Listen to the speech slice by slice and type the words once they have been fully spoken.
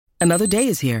Another day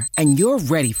is here, and you're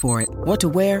ready for it. What to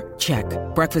wear? Check.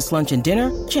 Breakfast, lunch, and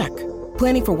dinner? Check.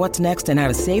 Planning for what's next and how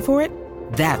to save for it?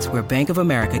 That's where Bank of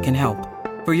America can help.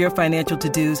 For your financial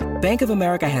to-dos, Bank of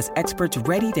America has experts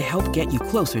ready to help get you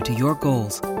closer to your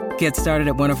goals. Get started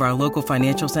at one of our local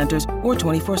financial centers or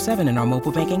 24/7 in our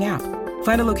mobile banking app.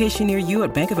 Find a location near you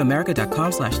at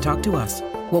bankofamerica.com/talktous.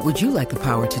 What would you like the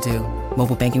power to do?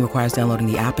 Mobile banking requires downloading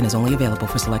the app and is only available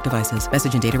for select devices.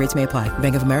 Message and data rates may apply.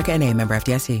 Bank of America N.A., member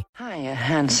FDIC. Hiya,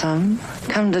 handsome.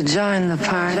 Come to join the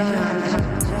party.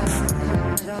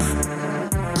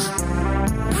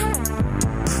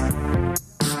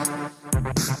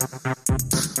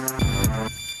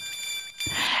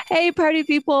 Hey, party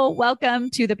people. Welcome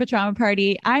to the Trauma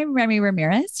Party. I'm Remy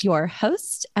Ramirez, your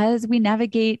host, as we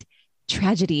navigate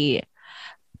tragedy,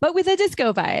 but with a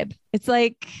disco vibe. It's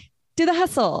like do the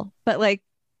hustle, but like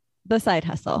the side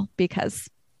hustle because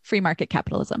free market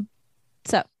capitalism.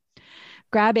 So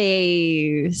grab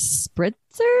a spritzer.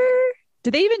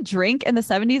 Did they even drink in the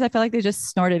 70s? I feel like they just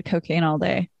snorted cocaine all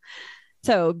day.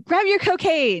 So grab your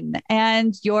cocaine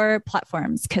and your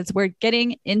platforms because we're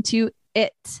getting into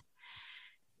it.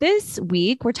 This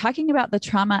week, we're talking about the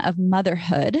trauma of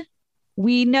motherhood.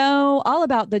 We know all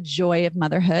about the joy of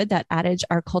motherhood, that adage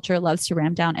our culture loves to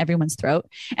ram down everyone's throat.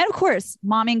 And of course,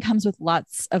 momming comes with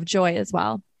lots of joy as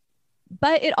well.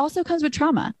 But it also comes with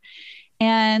trauma.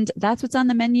 And that's what's on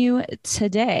the menu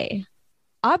today.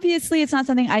 Obviously, it's not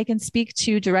something I can speak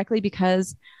to directly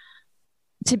because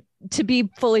to be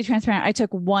fully transparent, I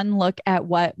took one look at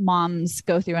what moms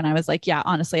go through and I was like, yeah,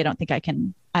 honestly, I don't think I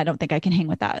can hang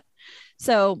with that.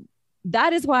 So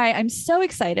that is why I'm so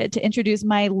excited to introduce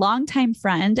my longtime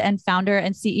friend and founder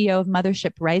and CEO of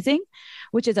Mothership Rising,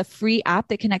 which is a free app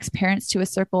that connects parents to a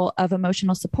circle of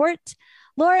emotional support.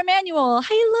 Laura Manuel.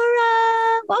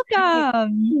 Hi, Laura.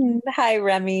 Welcome. Hi,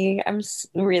 Remy. I'm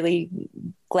really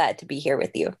glad to be here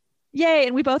with you. Yay.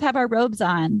 And we both have our robes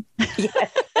on.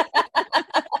 Yes.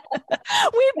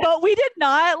 We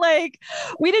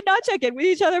did not check in with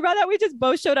each other about that. We just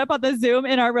both showed up on the Zoom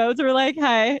in our robes. We're like,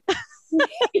 hi.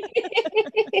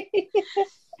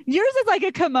 Yours is like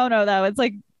a kimono though. It's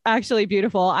like actually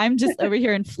beautiful. I'm just over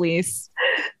here in fleece.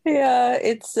 Yeah,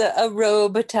 it's a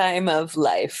robe time of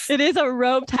life. It is a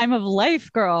robe time of life,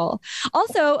 girl.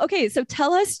 Also, okay, so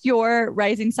tell us your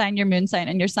rising sign, your moon sign,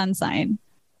 and your sun sign.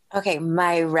 Okay,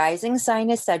 my rising sign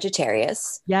is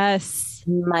Sagittarius. Yes.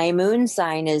 My moon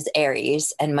sign is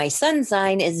Aries, and my sun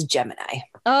sign is Gemini.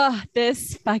 Oh,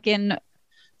 this fucking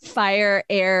fire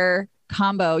air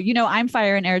combo. You know, I'm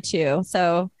fire and air too.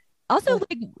 So also,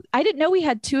 like, I didn't know we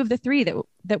had two of the three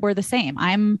that were the same.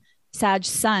 I'm Sag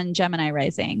sun, Gemini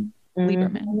rising,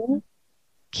 Lieberman.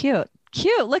 Cute.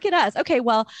 Look at us. Okay.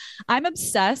 Well, I'm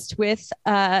obsessed with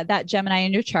that Gemini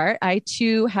in your chart. I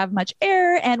too have much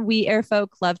air, and we air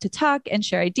folk love to talk and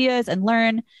share ideas and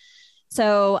learn.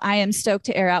 So I am stoked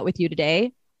to air out with you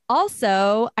today.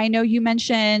 Also, I know you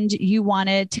mentioned you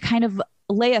wanted to kind of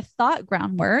lay a thought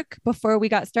groundwork before we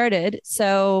got started.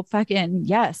 So fucking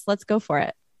yes, let's go for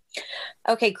it.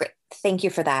 Okay, great. Thank you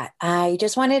for that. I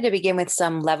just wanted to begin with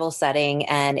some level setting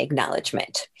and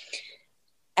acknowledgement.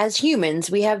 As humans,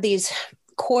 we have these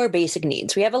core basic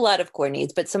needs. We have a lot of core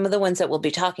needs, but some of the ones that we'll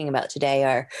be talking about today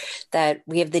are that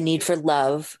we have the need for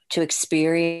love, to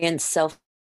experience self-love,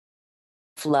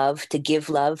 to give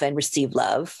love and receive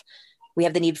love. We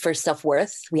have the need for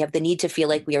self-worth. We have the need to feel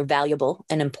like we are valuable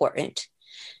and important.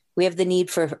 We have the need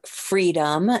for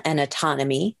freedom and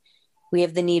autonomy. We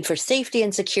have the need for safety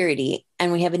and security,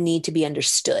 and we have a need to be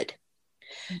understood.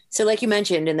 So like you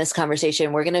mentioned in this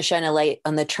conversation, we're going to shine a light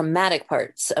on the traumatic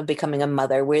parts of becoming a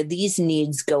mother where these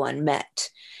needs go unmet.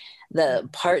 The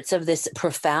parts of this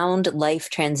profound life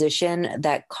transition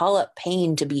that call up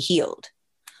pain to be healed.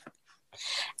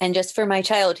 And just for my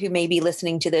child who may be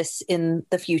listening to this in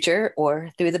the future or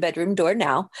through the bedroom door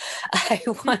now, I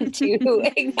want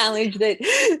to acknowledge that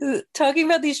talking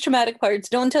about these traumatic parts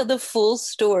don't tell the full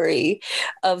story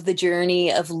of the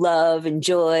journey of love and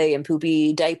joy and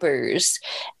poopy diapers.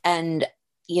 And,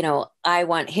 you know, I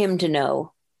want him to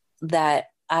know that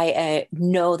I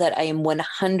know that I am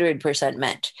 100%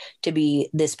 meant to be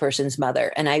this person's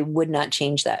mother, and I would not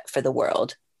change that for the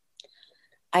world.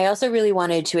 I also really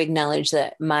wanted to acknowledge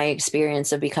that my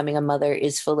experience of becoming a mother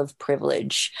is full of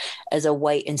privilege as a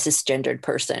white and cisgendered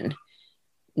person.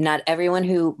 Not everyone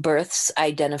who births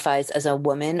identifies as a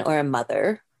woman or a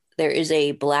mother. There is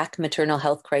a Black maternal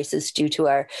health crisis due to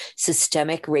our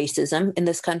systemic racism in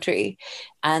this country.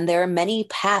 And there are many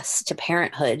paths to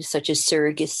parenthood, such as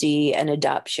surrogacy and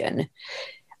adoption.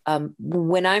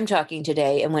 When I'm talking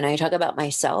today and when I talk about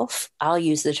myself, I'll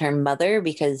use the term mother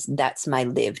because that's my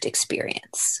lived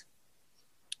experience.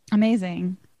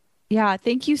 Amazing. Yeah.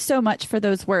 Thank you so much for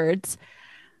those words.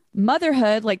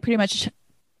 Motherhood, like pretty much,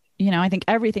 I think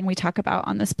everything we talk about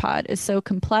on this pod is so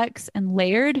complex and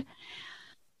layered.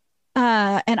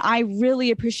 And I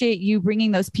really appreciate you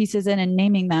bringing those pieces in and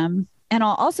naming them. And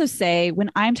I'll also say,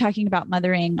 when I'm talking about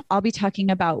mothering, I'll be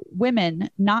talking about women,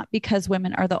 not because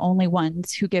women are the only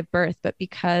ones who give birth, but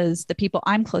because the people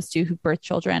I'm close to who birth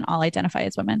children all identify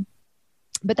as women.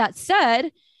 But that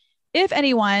said, if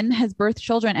anyone has birthed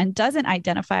children and doesn't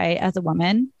identify as a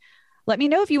woman, let me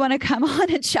know if you want to come on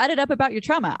and chat it up about your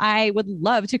trauma. I would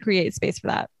love to create space for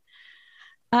that.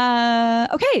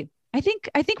 Okay. I think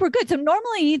we're good. So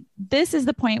normally this is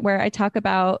the point where I talk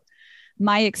about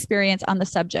my experience on the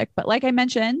subject, but like I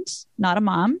mentioned, not a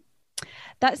mom.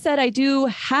 That said, I do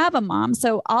have a mom.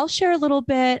 So I'll share a little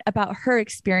bit about her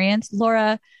experience.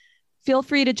 Laura, feel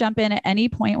free to jump in at any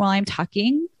point while I'm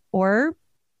talking, or,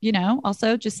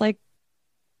 also just like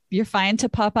you're fine to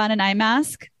pop on an eye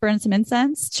mask, burn some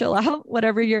incense, chill out,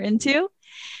 whatever you're into.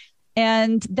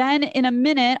 And then in a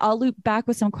minute, I'll loop back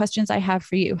with some questions I have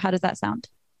for you. How does that sound?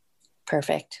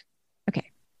 Perfect.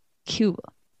 Okay, cool.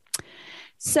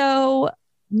 So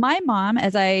my mom,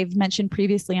 as I've mentioned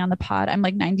previously on the pod, I'm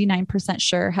like 99%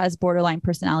 sure has borderline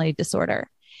personality disorder.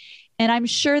 And I'm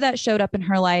sure that showed up in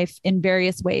her life in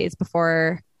various ways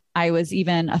before I was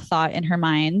even a thought in her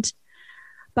mind.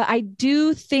 But I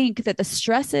do think that the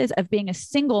stresses of being a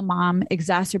single mom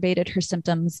exacerbated her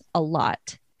symptoms a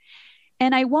lot.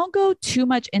 And I won't go too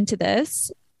much into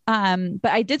this, but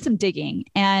I did some digging.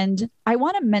 And I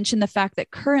want to mention the fact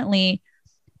that currently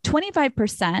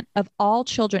 25% of all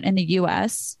children in the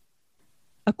US,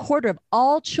 a quarter of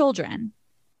all children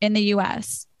in the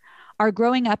US, are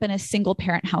growing up in a single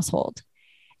parent household.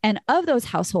 And of those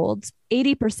households,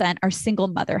 80% are single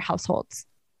mother households.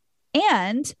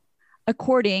 And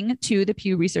according to the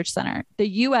Pew Research Center, the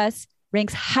US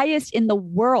ranks highest in the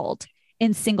world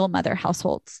in single mother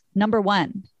households. Number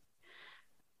one.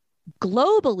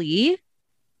 Globally,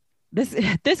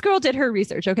 this girl did her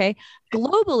research, okay?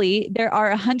 Globally, there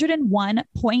are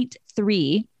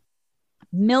 101.3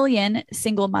 million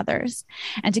single mothers.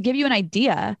 And to give you an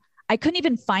idea, I couldn't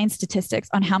even find statistics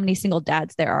on how many single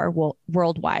dads there are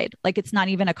worldwide. Like, it's not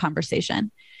even a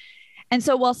conversation. And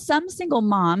so while some single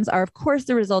moms are, of course,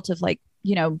 the result of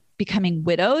becoming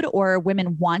widowed or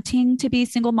women wanting to be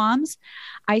single moms,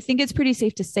 I think it's pretty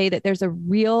safe to say that there's a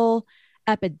real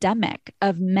epidemic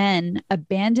of men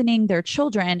abandoning their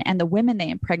children and the women they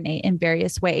impregnate in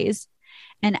various ways.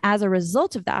 And as a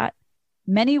result of that,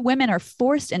 many women are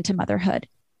forced into motherhood,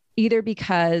 either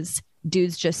because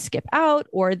dudes just skip out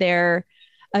or they're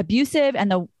abusive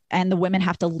and the women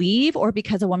have to leave, or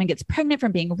because a woman gets pregnant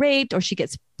from being raped, or she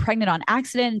gets pregnant on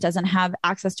accident and doesn't have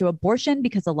access to abortion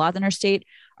because the laws in her state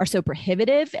are so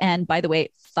prohibitive and, by the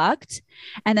way, fucked.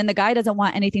 And then the guy doesn't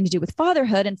want anything to do with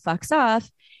fatherhood and fucks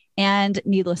off. And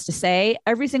needless to say,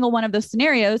 every single one of those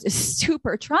scenarios is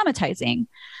super traumatizing.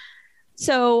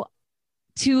 So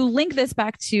to link this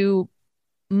back to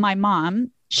my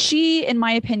mom, she, in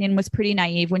my opinion, was pretty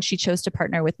naive when she chose to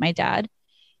partner with my dad.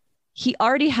 He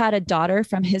already had a daughter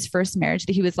from his first marriage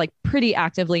that he was like pretty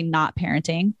actively not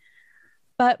parenting.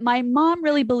 But my mom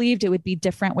really believed it would be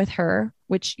different with her,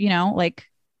 which, like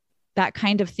that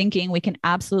kind of thinking we can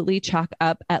absolutely chalk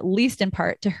up, at least in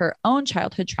part, to her own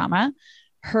childhood trauma.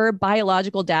 Her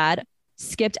biological dad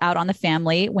skipped out on the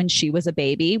family when she was a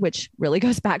baby, which really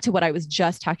goes back to what I was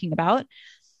just talking about.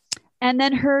 And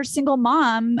then her single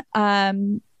mom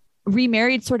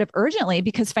remarried sort of urgently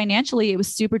because financially it was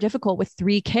super difficult with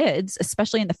 3 kids,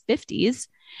 especially in the 50s.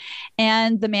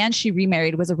 And the man she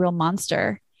remarried was a real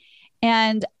monster.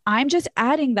 And I'm just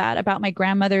adding that about my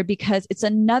grandmother because it's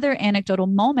another anecdotal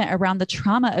moment around the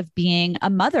trauma of being a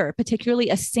mother, particularly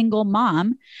a single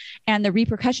mom, and the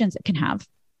repercussions it can have.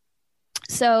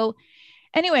 So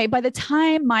anyway, by the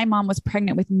time my mom was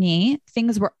pregnant with me,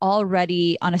 things were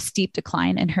already on a steep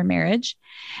decline in her marriage.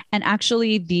 And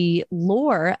actually, the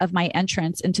lore of my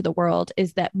entrance into the world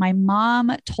is that my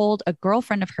mom told a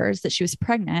girlfriend of hers that she was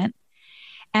pregnant,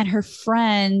 and her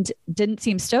friend didn't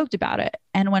seem stoked about it.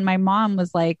 And when my mom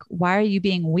was like, "Why are you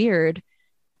being weird?"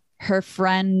 her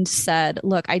friend said,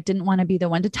 "Look, I didn't want to be the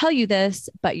one to tell you this,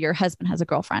 but your husband has a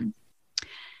girlfriend,"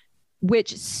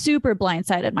 which super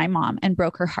blindsided my mom and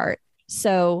broke her heart.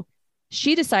 So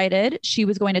she decided she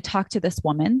was going to talk to this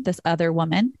woman, this other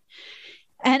woman.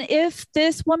 And if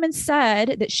this woman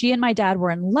said that she and my dad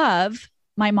were in love,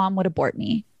 my mom would abort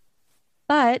me.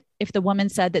 But if the woman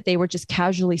said that they were just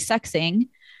casually sexing,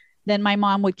 then my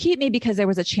mom would keep me because there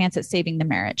was a chance at saving the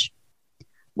marriage.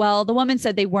 Well, the woman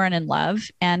said they weren't in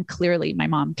love, and clearly my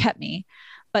mom kept me.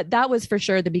 But that was for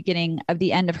sure the beginning of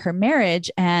the end of her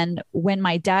marriage. And when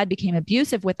my dad became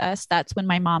abusive with us, that's when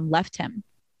my mom left him.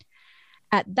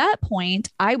 At that point,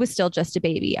 I was still just a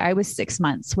baby. I was 6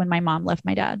 months when my mom left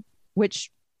my dad,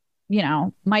 which,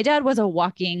 my dad was a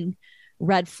walking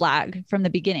red flag from the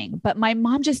beginning, but my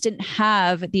mom just didn't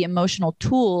have the emotional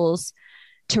tools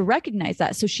to recognize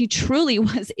that. So she truly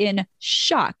was in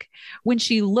shock when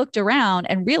she looked around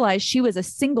and realized she was a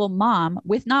single mom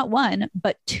with not one,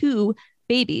 but two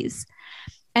babies.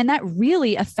 And that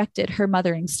really affected her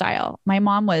mothering style. My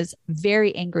mom was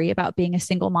very angry about being a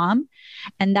single mom,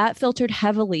 and that filtered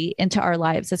heavily into our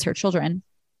lives as her children.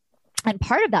 And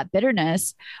part of that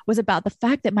bitterness was about the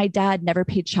fact that my dad never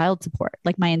paid child support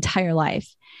like my entire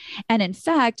life. And in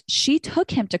fact, she took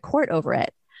him to court over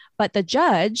it. But the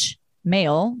judge,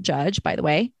 male judge, by the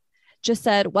way, just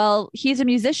said, well, he's a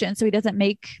musician, so he doesn't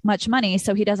make much money,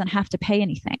 so he doesn't have to pay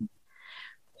anything,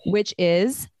 which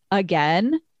is,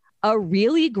 again, a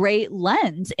really great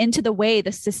lens into the way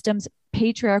the system's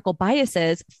patriarchal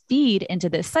biases feed into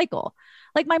this cycle.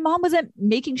 Like my mom wasn't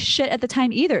making shit at the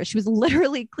time either. She was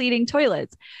literally cleaning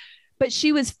toilets, but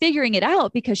she was figuring it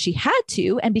out because she had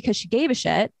to and because she gave a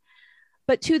shit.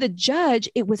 But to the judge,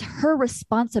 it was her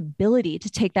responsibility to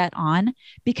take that on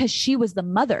because she was the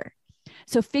mother.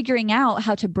 So figuring out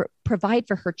how to provide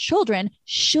for her children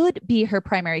should be her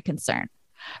primary concern.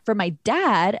 For my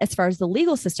dad, as far as the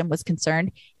legal system was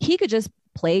concerned, he could just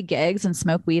play gigs and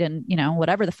smoke weed and,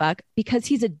 whatever the fuck, because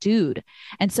he's a dude.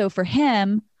 And so for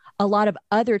him, a lot of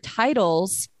other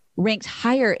titles ranked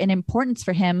higher in importance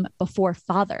for him before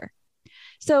father.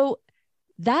 So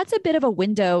that's a bit of a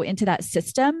window into that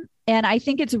system. And I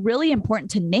think it's really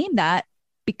important to name that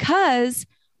because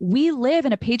we live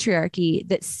in a patriarchy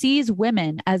that sees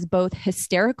women as both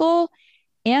hysterical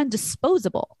and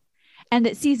disposable, and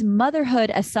that sees motherhood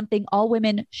as something all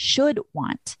women should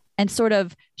want and sort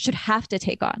of should have to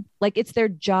take on. Like it's their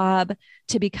job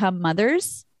to become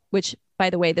mothers, which, by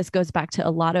the way, this goes back to a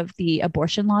lot of the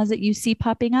abortion laws that you see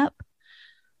popping up.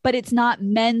 But it's not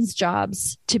men's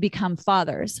jobs to become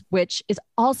fathers, which is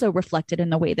also reflected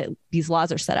in the way that these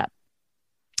laws are set up.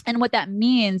 And what that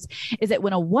means is that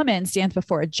when a woman stands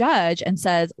before a judge and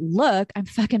says, look, I'm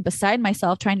fucking beside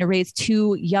myself trying to raise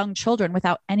two young children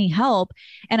without any help,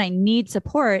 and I need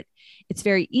support, it's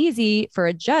very easy for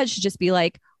a judge to just be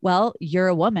like, well, you're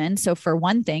a woman. So for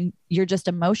one thing, you're just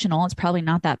emotional. It's probably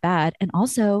not that bad. And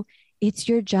also, it's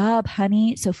your job,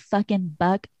 honey. So fucking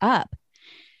buck up.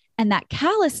 And that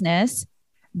callousness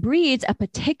breeds a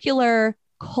particular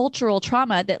cultural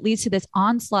trauma that leads to this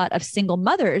onslaught of single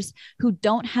mothers who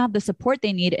don't have the support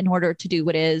they need in order to do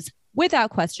what is, without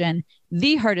question,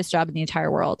 the hardest job in the entire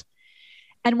world.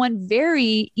 And one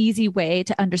very easy way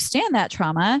to understand that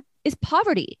trauma is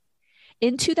poverty.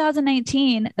 In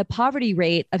 2019, the poverty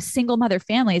rate of single mother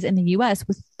families in the US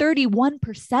was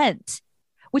 31%,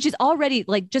 which is already,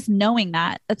 like, just knowing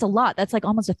that, that's a lot. That's like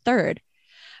almost a third.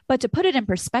 But to put it in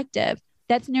perspective,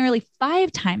 that's nearly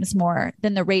 5 times more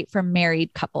than the rate for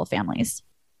married couple families.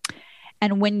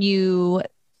 And when you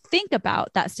think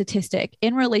about that statistic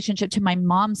in relationship to my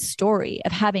mom's story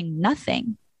of having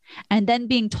nothing, and then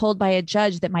being told by a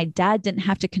judge that my dad didn't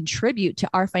have to contribute to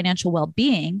our financial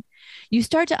well-being, you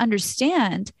start to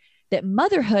understand that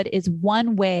motherhood is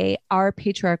one way our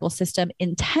patriarchal system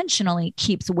intentionally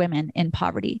keeps women in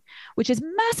poverty, which is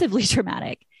massively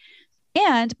traumatic.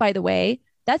 And by the way,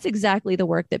 that's exactly the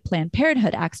work that Planned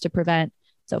Parenthood acts to prevent.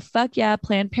 So fuck yeah,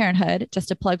 Planned Parenthood, just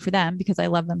a plug for them because I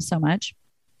love them so much.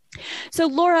 So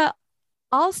Laura,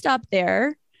 I'll stop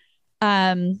there.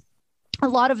 A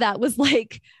lot of that was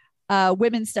like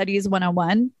Women's Studies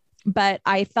 101, but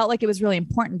I felt like it was really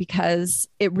important because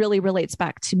it really relates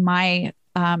back to my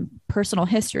personal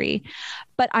history.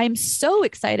 But I'm so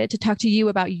excited to talk to you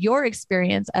about your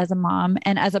experience as a mom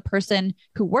and as a person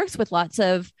who works with lots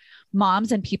of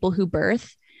moms and people who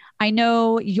birth. I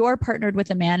know you're partnered with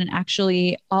a man, and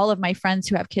actually all of my friends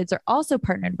who have kids are also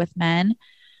partnered with men.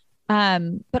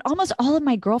 But almost all of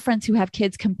my girlfriends who have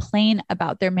kids complain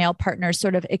about their male partners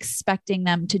sort of expecting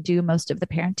them to do most of the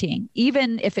parenting,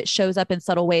 even if it shows up in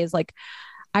subtle ways. Like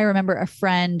I remember a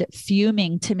friend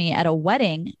fuming to me at a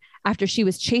wedding after she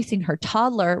was chasing her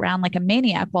toddler around like a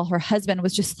maniac while her husband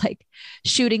was just like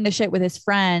shooting the shit with his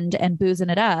friend and boozing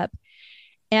it up.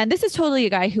 And this is totally a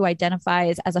guy who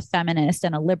identifies as a feminist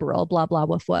and a liberal, blah, blah,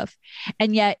 woof, woof.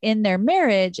 And yet in their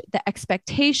marriage, the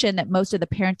expectation that most of the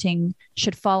parenting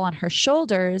should fall on her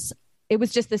shoulders, it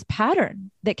was just this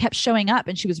pattern that kept showing up.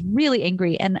 And she was really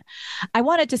angry. And I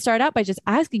wanted to start out by just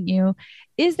asking you,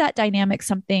 is that dynamic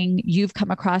something you've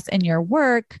come across in your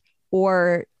work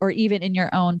or even in your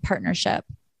own partnership?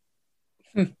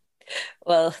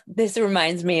 Well, this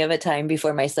reminds me of a time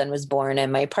before my son was born,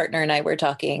 and my partner and I were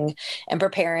talking and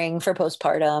preparing for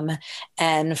postpartum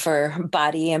and for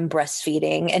body and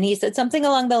breastfeeding. And he said something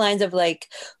along the lines of, like,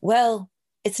 well,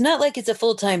 it's not like it's a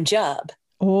full-time job.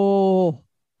 Oh,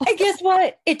 And guess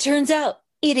what? It turns out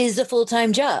it is a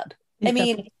full-time job. I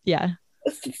mean, yeah.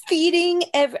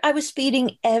 I was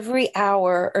feeding every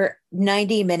hour or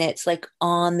 90 minutes, like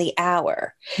on the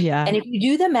hour. Yeah. And if you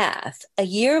do the math, a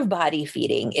year of body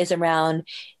feeding is around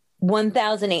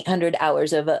 1,800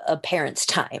 hours of a parent's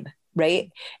time, right?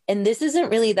 And this isn't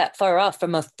really that far off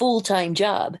from a full-time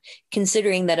job,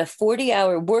 considering that a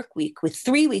 40-hour work week with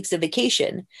 3 weeks of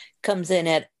vacation comes in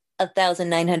at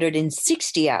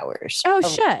 1,960 hours. Oh,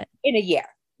 shit. In a year.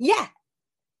 Yeah.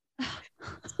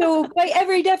 So by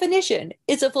every definition,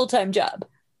 it's a full-time job,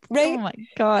 right? Oh my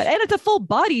God. And it's a full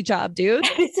body job, dude.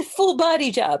 It's a full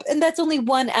body job. And that's only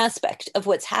one aspect of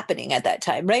what's happening at that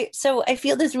time, right? So I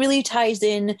feel this really ties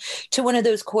in to one of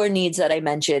those core needs that I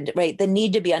mentioned, right? The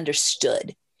need to be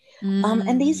understood.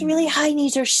 And these really high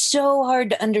needs are so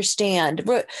hard to understand,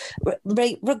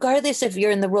 right? Regardless if you're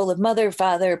in the role of mother,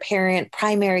 father, parent,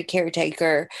 primary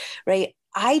caretaker, right?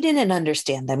 I didn't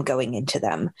understand them going into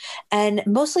them. And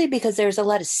mostly because there's a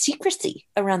lot of secrecy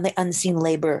around the unseen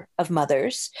labor of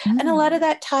mothers. And a lot of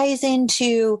that ties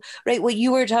into, right, what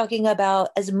you were talking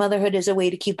about as motherhood as a way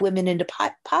to keep women into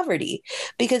poverty.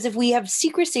 Because if we have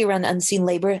secrecy around unseen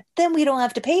labor, then we don't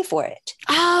have to pay for it.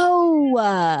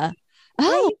 Oh,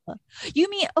 you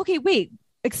mean, okay, wait,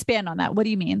 expand on that. What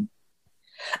do you mean?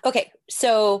 Okay.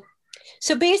 So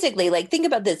basically, like, think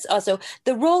about this. Also,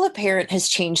 the role of parent has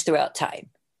changed throughout time.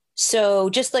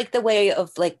 So just like the way of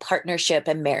like partnership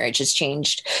and marriage has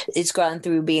changed, it's gone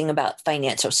through being about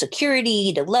financial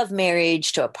security to love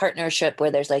marriage to a partnership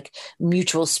where there's like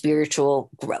mutual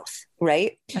spiritual growth,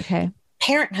 right? Okay.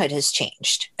 Parenthood has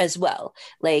changed as well.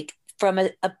 Like from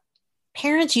a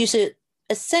parents used to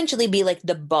essentially be like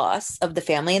the boss of the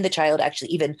family, and the child actually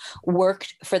even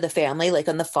worked for the family, like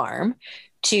on the farm,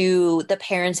 to the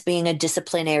parents being a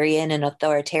disciplinarian and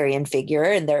authoritarian figure,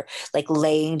 and they're like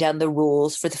laying down the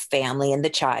rules for the family and the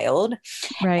child.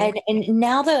 Right. And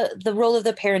now the role of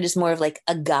the parent is more of like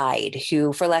a guide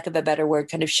who, for lack of a better word,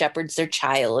 kind of shepherds their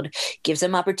child, gives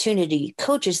them opportunity,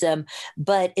 coaches them,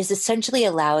 but is essentially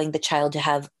allowing the child to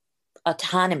have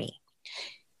autonomy.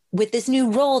 With this new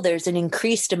role, there's an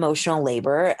increased emotional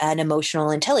labor and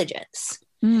emotional intelligence.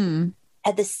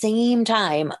 At the same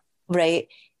time, right,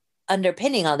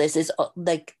 underpinning all this is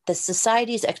like the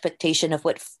society's expectation of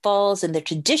what falls in the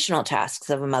traditional tasks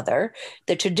of a mother,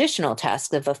 the traditional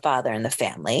tasks of a father in the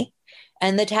family,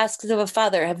 and the tasks of a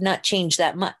father have not changed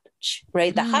that much,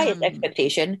 right? The highest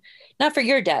expectation, not for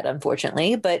your dad,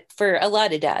 unfortunately, but for a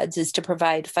lot of dads, is to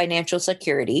provide financial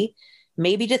security,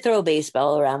 maybe to throw a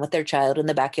baseball around with their child in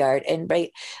the backyard, and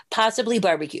right, possibly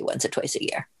barbecue once or twice a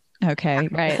year. Okay,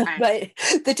 right. But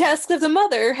the tasks of the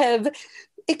mother have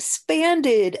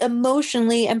expanded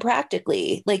emotionally and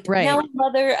practically. Like now, as a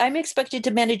mother, I'm expected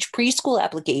to manage preschool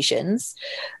applications,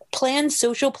 plan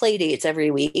social play dates every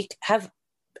week, have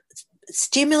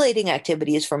stimulating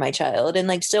activities for my child, and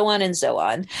like so on and so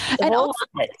on. And also,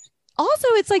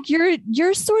 it's like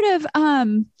you're sort of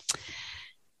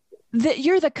that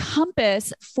you're the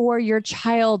compass for your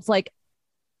child's like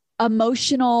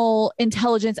emotional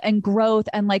intelligence and growth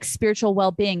and like spiritual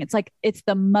well-being. It's like it's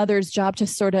the mother's job to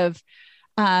sort of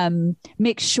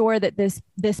make sure that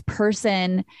this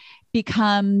person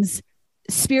becomes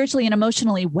spiritually and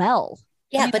emotionally well.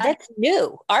 Yeah, but that's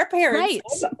new. Our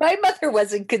parents, my mother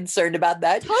wasn't concerned about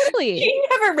that. Totally. She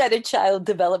never read a child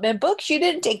development book. She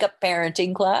didn't take a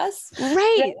parenting class.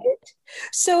 Right.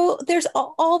 So there's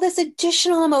all this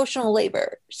additional emotional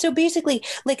labor. So basically,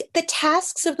 like the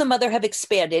tasks of the mother have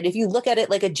expanded. If you look at it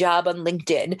like a job on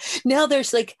LinkedIn, now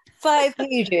there's like 5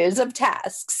 pages of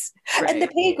tasks. Right. And the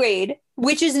pay grade,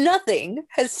 which is nothing,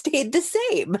 has stayed the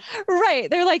same. Right.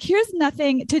 They're like, here's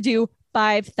nothing to do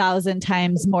 5,000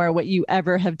 times more what you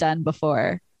ever have done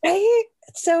before. Right.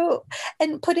 So,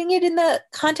 and putting it in the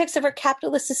context of our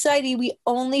capitalist society, we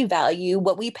only value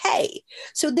what we pay.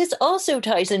 So this also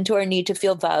ties into our need to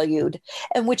feel valued,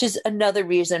 and which is another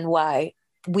reason why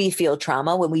we feel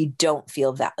trauma when we don't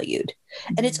feel valued.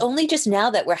 And it's only just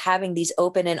now that we're having these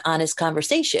open and honest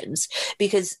conversations,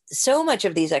 because so much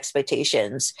of these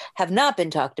expectations have not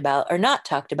been talked about or not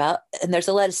talked about. And there's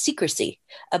a lot of secrecy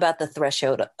about the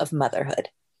threshold of motherhood.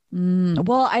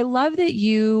 Well, I love that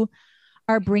you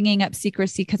are bringing up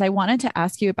secrecy, because I wanted to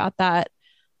ask you about that.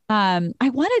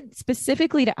 I wanted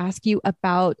specifically to ask you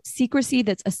about secrecy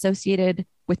that's associated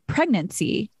with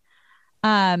pregnancy.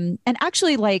 And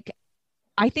actually, like,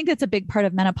 I think that's a big part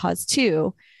of menopause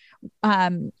too,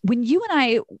 when you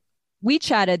and we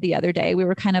chatted the other day, we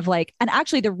were kind of like, and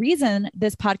actually the reason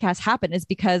this podcast happened is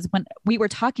because when we were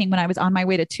talking, when I was on my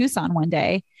way to Tucson one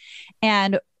day,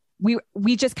 and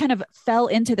we just kind of fell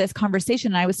into this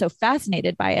conversation, and I was so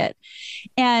fascinated by it.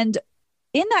 And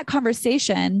in that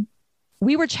conversation,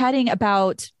 we were chatting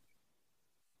about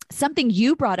something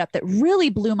you brought up that really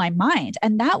blew my mind.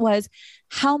 And that was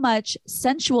how much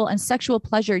sensual and sexual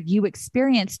pleasure you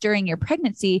experienced during your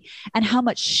pregnancy, and how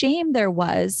much shame there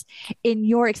was in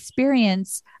your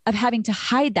experience of having to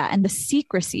hide that and the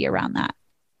secrecy around that.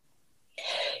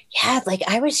 Yeah, like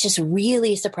I was just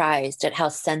really surprised at how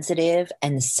sensitive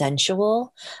and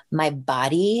sensual my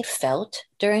body felt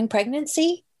during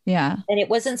pregnancy. Yeah. And it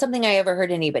wasn't something I ever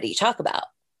heard anybody talk about.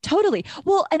 Totally.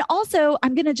 Well, and also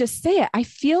I'm going to just say it. I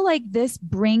feel like this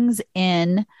brings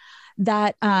in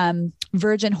that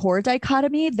virgin whore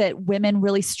dichotomy that women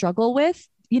really struggle with,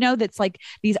 that's like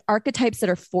these archetypes that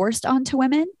are forced onto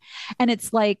women. And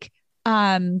it's like,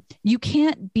 you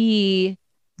can't be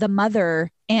the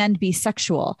mother and be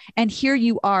sexual. And here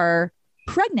you are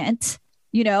pregnant,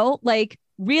 like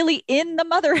really in the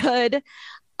motherhood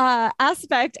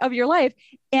aspect of your life,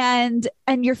 and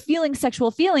you're feeling sexual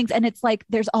feelings. And it's like,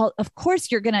 of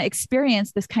course you're going to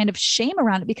experience this kind of shame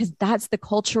around it, because that's the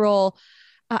cultural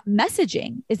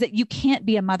messaging, is that you can't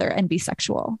be a mother and be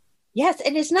sexual. Yes.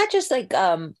 And it's not just like,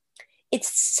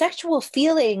 it's sexual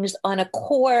feelings on a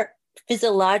core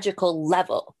physiological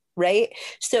level, right?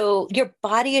 So your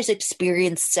body is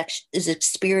experiencing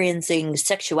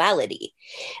sexuality.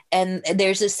 And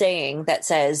there's a saying that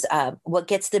says, what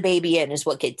gets the baby in is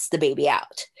what gets the baby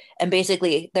out. And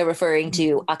basically they're referring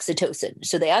to oxytocin.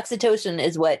 So the oxytocin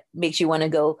is what makes you want to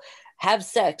go have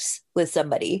sex with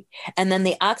somebody. And then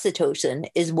the oxytocin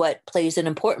is what plays an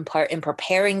important part in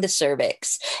preparing the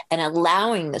cervix and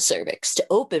allowing the cervix to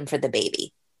open for the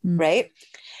baby, right?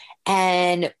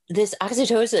 And this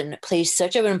oxytocin plays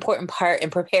such an important part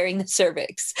in preparing the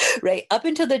cervix, right? Up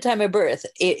until the time of birth,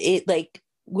 it like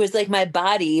was like my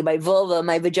body, my vulva,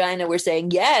 my vagina were saying,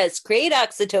 yes, create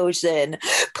oxytocin.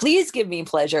 Please give me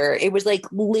pleasure. It was like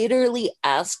literally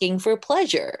asking for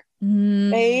pleasure,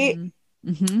 right?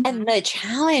 Mm-hmm. And the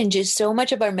challenge is so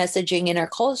much of our messaging in our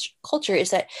culture is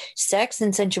that sex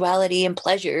and sensuality and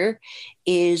pleasure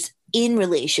is in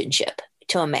relationship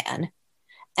to a man.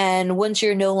 And once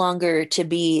you're no longer to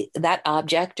be that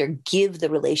object or give the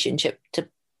relationship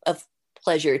of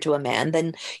pleasure to a man,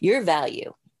 then your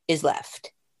value is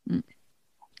left.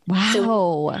 Wow.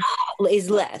 So, is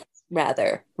less,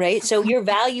 rather, right? So your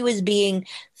value is being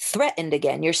threatened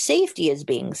again. Your safety is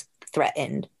being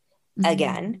threatened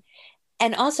again.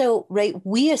 And also, right,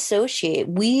 we associate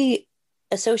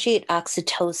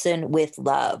oxytocin with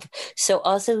love. So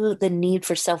also the need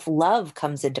for self-love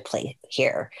comes into play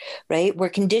here, right? We're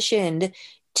conditioned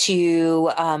to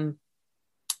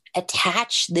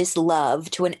attach this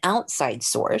love to an outside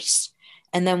source.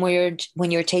 And then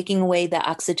when you're taking away the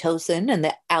oxytocin and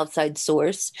the outside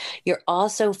source, you're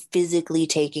also physically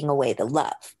taking away the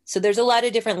love. So there's a lot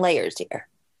of different layers here.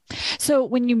 So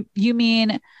when you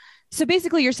mean, so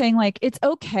basically you're saying like, it's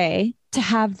okay to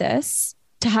have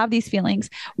these feelings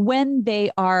when they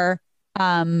are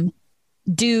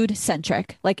dude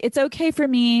centric. Like it's okay for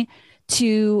me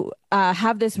to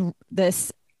have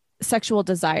this sexual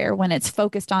desire when it's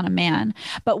focused on a man,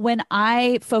 but when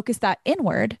I focus that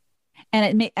inward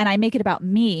and I make it about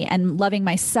me and loving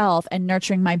myself and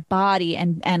nurturing my body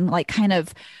and like kind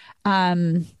of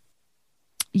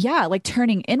like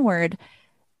turning inward,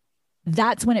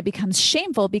 that's when it becomes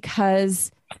shameful,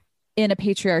 because in a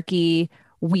patriarchy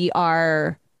we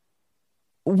are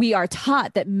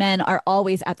taught that men are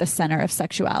always at the center of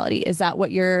sexuality. Is that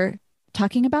what you're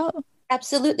talking about?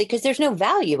 Absolutely. Because there's no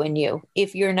value in you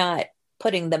if you're not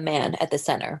putting the man at the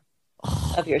center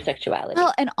of your sexuality.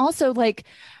 Well, and also like,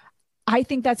 I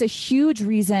think that's a huge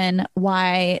reason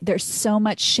why there's so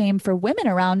much shame for women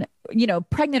around,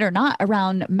 pregnant or not,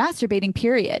 around masturbating,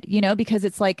 period, because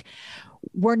it's like,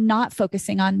 we're not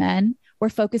focusing on men, we're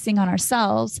focusing on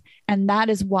ourselves. And that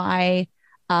is why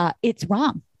it's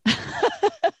wrong.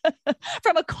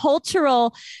 From a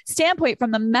cultural standpoint,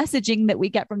 from the messaging that we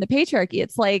get from the patriarchy,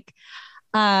 it's like,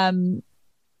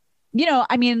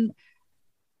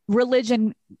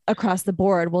 religion across the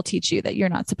board will teach you that you're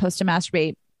not supposed to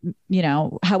masturbate,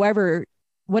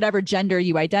 whatever gender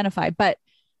you identify. But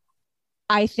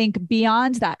I think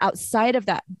beyond that, outside of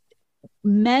that,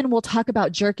 men will talk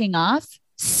about jerking off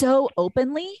so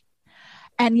openly.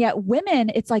 And yet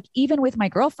women, it's like, even with my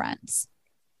girlfriends,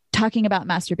 talking about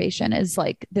masturbation is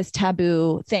like this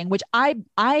taboo thing, which I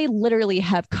literally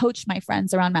have coached my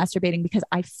friends around masturbating because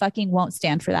I fucking won't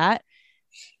stand for that.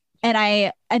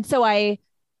 And so I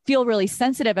feel really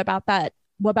sensitive about that,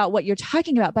 about what you're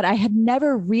talking about, but I had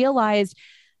never realized,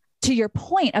 to your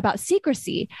point about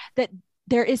secrecy, that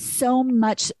there is so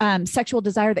much sexual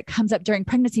desire that comes up during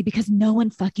pregnancy because no one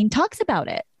fucking talks about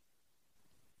it.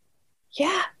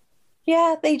 Yeah.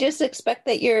 Yeah. They just expect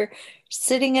that you're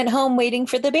sitting at home waiting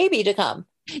for the baby to come.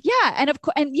 Yeah. And of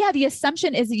course, and yeah, the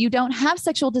assumption is that you don't have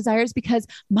sexual desires because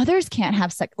mothers can't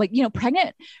have sex. Like,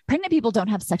 pregnant people don't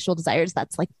have sexual desires.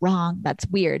 That's like wrong. That's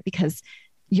weird because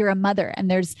you're a mother. And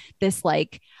there's this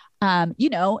like,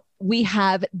 we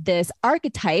have this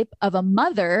archetype of a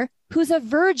mother who's a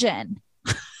virgin.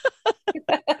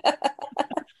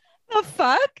 The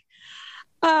fuck?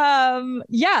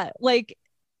 Yeah, like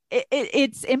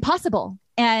it's impossible.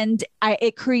 And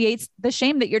it creates the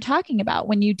shame that you're talking about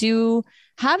when you do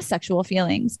have sexual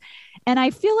feelings. And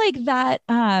I feel like that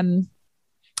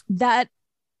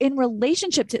in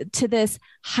relationship to this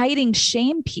hiding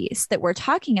shame piece that we're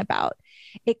talking about,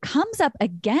 it comes up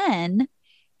again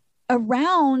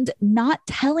around not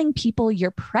telling people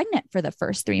you're pregnant for the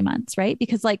first 3 months, right?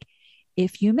 Because like,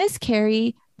 if you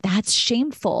miscarry, that's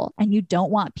shameful and you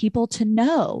don't want people to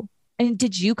know. And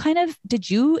did you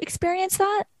experience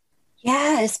that?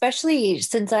 Yeah, especially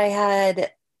since I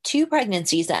had 2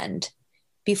 pregnancies end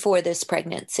before this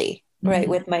pregnancy, right,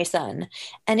 with my son.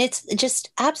 And it's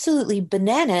just absolutely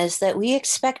bananas that we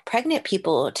expect pregnant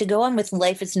people to go on with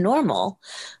life as normal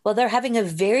while they're having a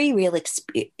very real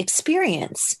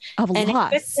experience Of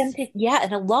loss. Expect them to,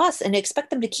 and a loss, and expect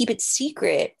them to keep it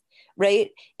secret, right,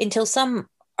 until some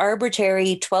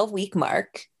arbitrary 12-week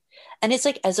mark. And it's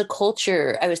like, as a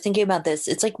culture, I was thinking about this.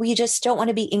 It's like, we just don't want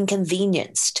to be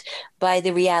inconvenienced by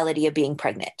the reality of being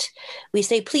pregnant. We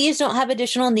say, please don't have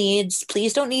additional needs.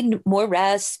 Please don't need more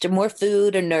rest or more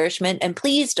food or nourishment. And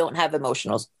please don't have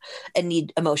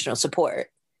need emotional support.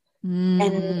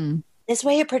 And this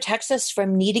way it protects us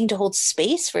from needing to hold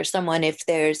space for someone if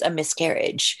there's a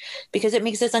miscarriage, because it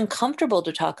makes us uncomfortable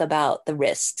to talk about the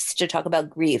risks, to talk about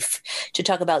grief, to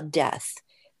talk about death.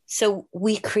 So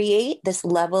we create this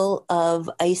level of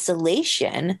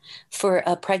isolation for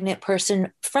a pregnant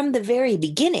person from the very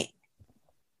beginning.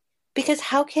 Because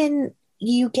how can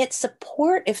you get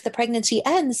support if the pregnancy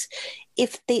ends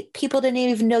if people didn't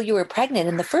even know you were pregnant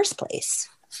in the first place?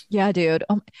 Yeah, dude.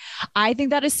 I think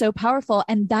that is so powerful.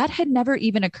 And that had never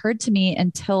even occurred to me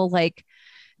until like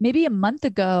maybe a month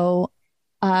ago.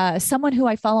 Someone who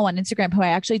I follow on Instagram, who I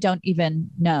actually don't even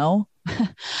know,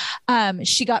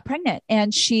 she got pregnant,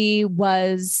 and it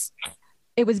was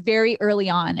very early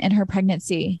on in her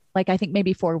pregnancy, like I think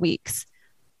maybe 4 weeks.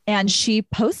 And she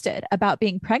posted about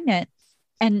being pregnant.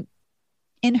 And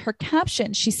in her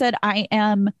caption, she said, I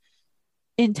am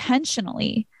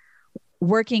intentionally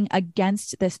working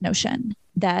against this notion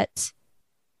that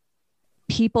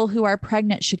people who are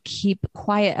pregnant should keep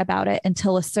quiet about it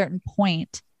until a certain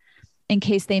point in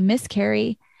case they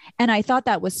miscarry. And I thought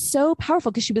that was so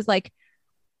powerful because she was like,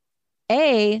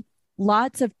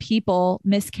 lots of people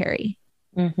miscarry.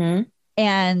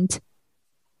 And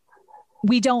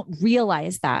we don't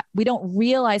realize that. We don't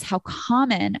realize how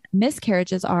common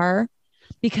miscarriages are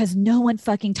because no one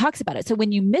fucking talks about it. So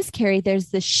when you miscarry, there's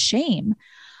this shame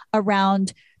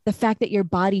around the fact that your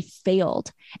body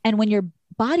failed. And when your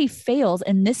body fails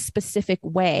in this specific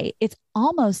way, it's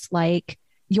almost like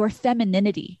your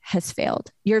femininity has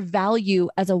failed. Your value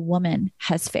as a woman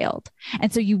has failed.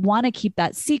 And so you want to keep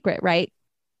that secret, right?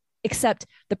 Except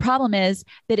the problem is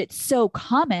that it's so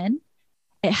common.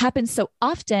 It happens so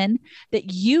often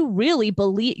that you really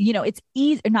believe, it's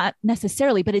easy, not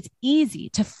necessarily, but it's easy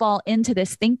to fall into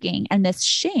this thinking and this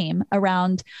shame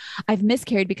around, I've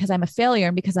miscarried because I'm a failure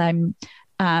and because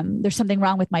there's something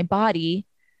wrong with my body,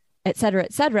 et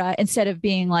cetera, instead of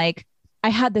being like, I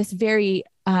had this very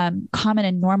common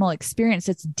and normal experience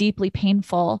that's deeply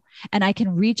painful. And I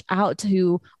can reach out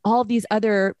to all these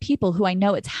other people who I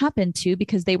know it's happened to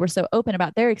because they were so open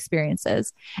about their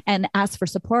experiences and ask for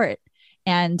support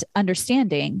and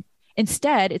understanding.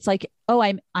 Instead, it's like, oh,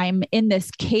 I'm in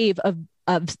this cave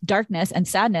of darkness and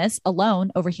sadness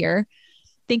alone over here,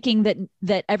 thinking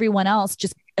that everyone else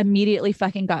just immediately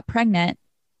fucking got pregnant.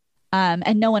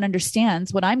 And no one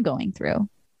understands what I'm going through.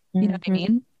 You know what I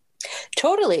mean?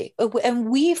 Totally. And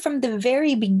we, from the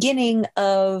very beginning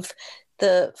of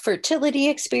the fertility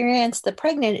experience, the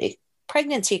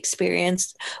pregnancy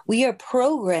experience, we are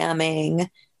programming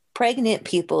pregnant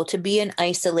people to be in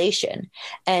isolation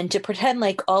and to pretend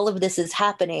like all of this is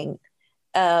happening.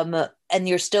 And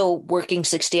you're still working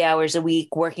 60 hours a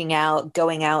week, working out,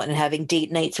 going out and having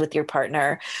date nights with your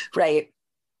partner, right?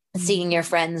 Seeing your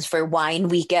friends for wine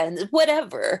weekends,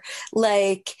 whatever,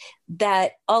 like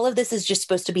that. All of this is just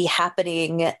supposed to be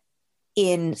happening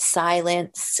in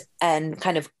silence and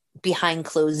kind of behind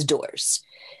closed doors.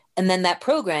 And then that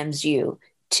programs you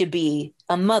to be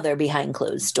a mother behind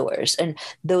closed doors. And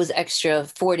those extra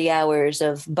 40 hours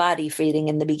of body feeding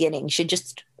in the beginning should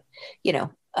just,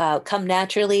 come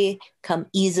naturally, come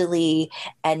easily,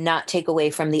 and not take away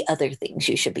from the other things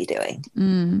you should be doing.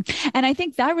 And I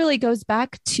think that really goes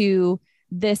back to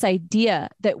this idea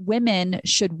that women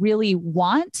should really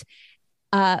want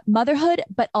motherhood,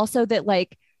 but also that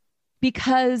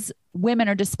because women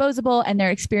are disposable and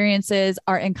their experiences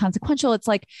are inconsequential, it's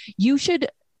like, you should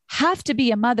have to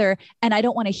be a mother and I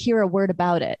don't want to hear a word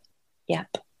about it.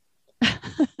 Yep.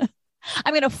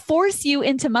 I'm going to force you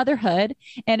into motherhood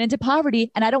and into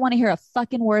poverty, and I don't want to hear a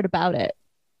fucking word about it.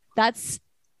 That's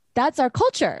our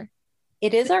culture.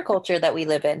 It is our culture that we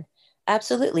live in.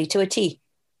 Absolutely. To a T.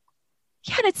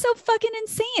 Yeah. And it's so fucking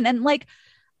insane. And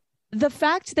the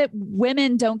fact that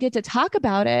women don't get to talk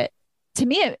about it, to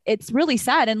me, it's really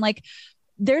sad. And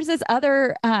there's this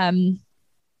other,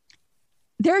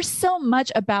 there's so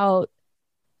much about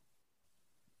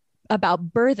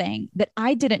birthing that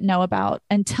I didn't know about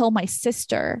until my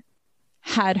sister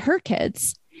had her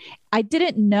kids. I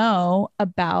didn't know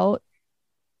about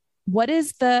what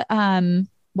is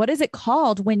it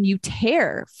called when you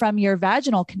tear from your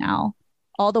vaginal canal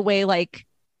all the way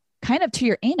kind of to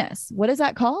your anus. What is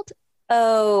that called?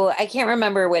 Oh, I can't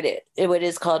remember what it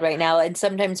is called right now. And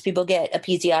sometimes people get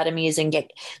episiotomies and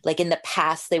get in the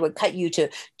past, they would cut you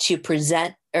to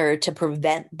present or to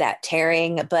prevent that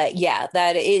tearing. But yeah,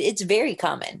 it's very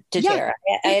common to tear.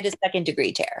 I had a 2nd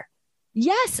degree tear.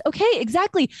 Yes. Okay.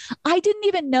 Exactly. I didn't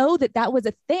even know that was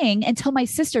a thing until my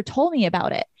sister told me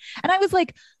about it. And I was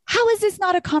like, how is this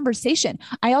not a conversation?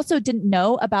 I also didn't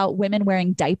know about women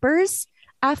wearing diapers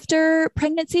after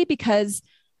pregnancy because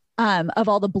of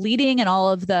all the bleeding and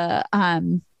all of the, I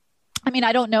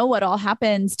don't know what all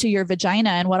happens to your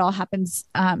vagina and what all happens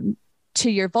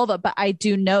to your vulva, but I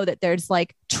do know that there's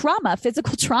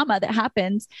physical trauma that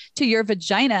happens to your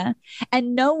vagina,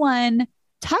 and no one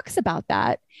talks about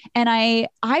that. And I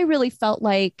really felt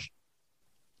I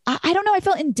don't know, I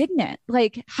felt indignant.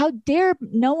 How dare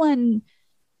no one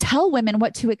tell women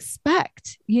what to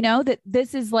expect, that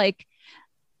this is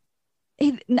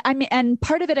and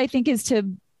part of it, I think, is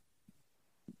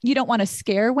you don't want to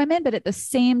scare women, but at the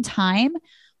same time,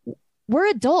 we're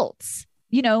adults,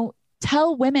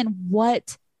 tell women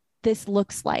what this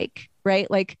looks like, right?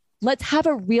 Let's have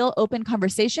a real open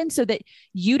conversation so that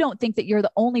you don't think that you're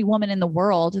the only woman in the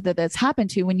world that that's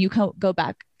happened to when you go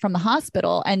back from the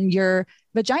hospital and your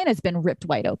vagina's been ripped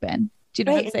wide open. Do you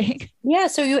know what I'm saying? Yeah.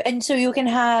 So you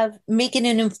can make an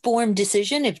informed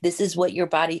decision if this is what you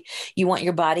want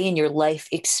your body and your life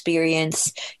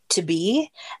experience to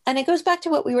be. And it goes back to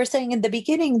what we were saying in the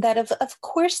beginning, that of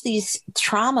course these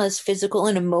traumas, physical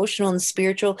and emotional and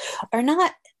spiritual, are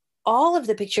not all of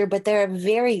the picture, but they're a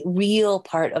very real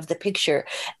part of the picture,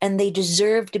 and they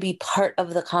deserve to be part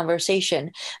of the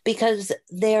conversation because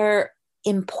they're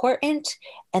important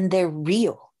and they're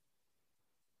real.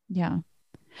 Yeah.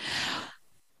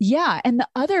 Yeah. And the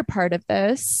other part of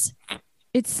this,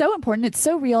 it's so important. It's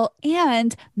so real.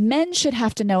 And men should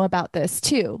have to know about this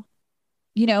too.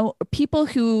 People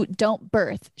who don't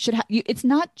birth should have, it's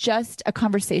not just a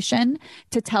conversation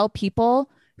to tell people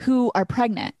who are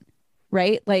pregnant,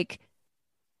 right?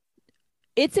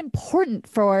 It's important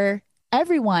for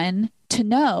everyone to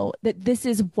know that this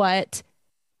is what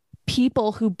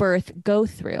people who birth go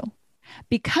through,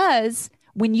 because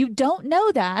when you don't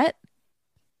know that,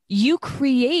 you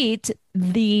create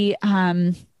the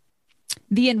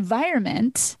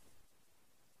environment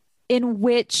in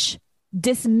which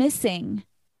dismissing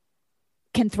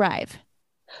can thrive.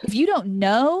 If you don't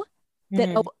know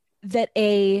that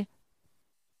a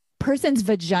person's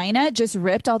vagina just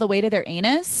ripped all the way to their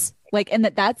anus, and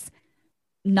that's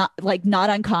not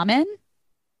uncommon,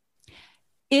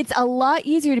 it's a lot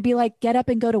easier to be get up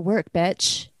and go to work,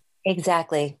 bitch.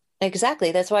 Exactly.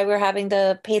 That's why we're having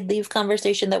the paid leave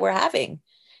conversation that we're having,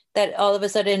 that all of a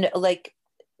sudden,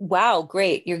 wow,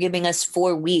 great. You're giving us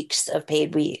 4 weeks of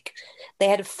paid week. They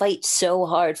had to fight so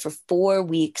hard for 4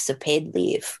 weeks of paid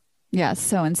leave. Yeah.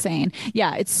 So insane.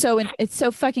 Yeah. It's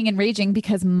so fucking enraging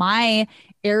because my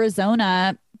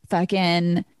Arizona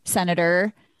fucking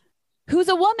senator, who's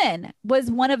a woman, was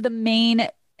one of the main,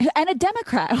 and a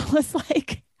Democrat, was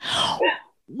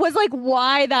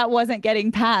why that wasn't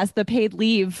getting passed, the paid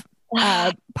leave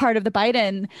part of the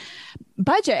Biden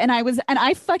budget. And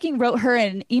I fucking wrote her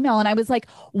an email and I was like,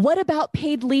 what about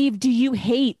paid leave do you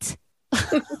hate?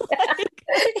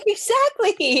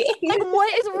 Exactly.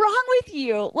 What is wrong with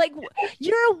you?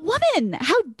 You're a woman.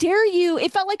 How dare you?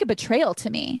 It felt like a betrayal to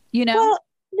me, Well,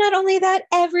 not only that,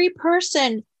 every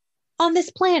person on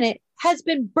this planet has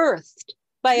been birthed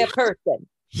by a person.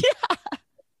 Yeah.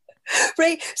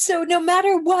 Right. So no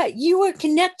matter what, you are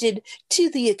connected to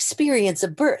the experience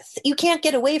of birth. You can't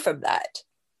get away from that.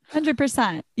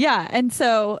 100%. Yeah. And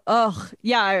so,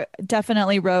 I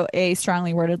definitely wrote a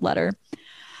strongly worded letter.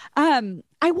 I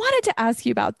wanted to ask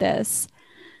you about this.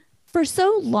 For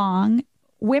so long,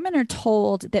 women are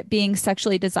told that being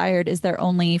sexually desired is their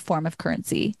only form of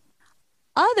currency,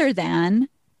 other than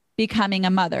becoming a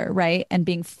mother, right? And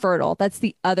being fertile. That's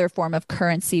the other form of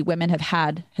currency women have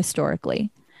had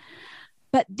historically.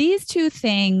 But these two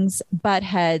things butt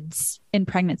heads in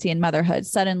pregnancy and motherhood.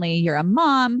 Suddenly you're a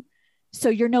mom, so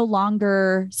you're no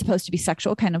longer supposed to be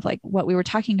sexual, kind of like what we were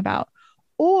talking about,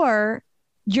 or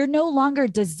you're no longer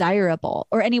desirable.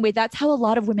 Or anyway, that's how a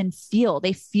lot of women feel.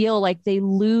 They feel like they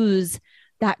lose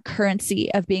that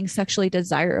currency of being sexually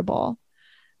desirable.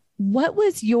 What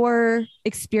was your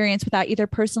experience with that, either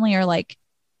personally or like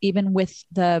even with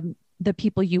the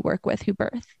people you work with who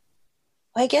birth?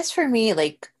 I guess for me,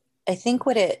 like, I think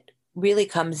what it really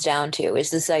comes down to is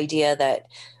this idea that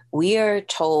we are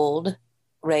told,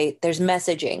 right? There's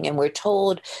messaging, and we're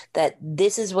told that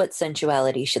this is what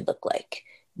sensuality should look like.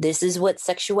 This is what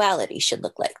sexuality should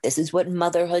look like. This is what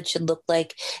motherhood should look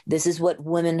like. This is what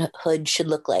womanhood should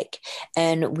look like.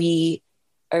 And we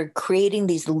are creating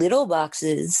these little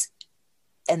boxes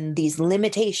and these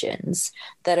limitations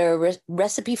that are a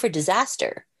recipe for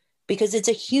disaster, because it's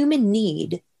a human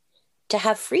need to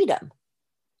have freedom.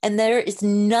 And there is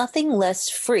nothing less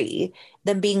free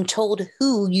than being told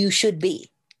who you should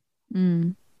be.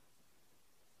 Mm.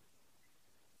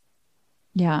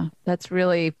 Yeah, that's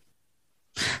really,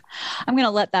 I'm going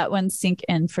to let that one sink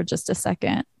in for just a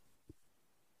second.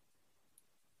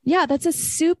 Yeah, that's a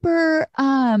super,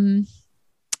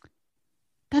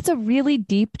 that's a really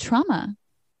deep trauma.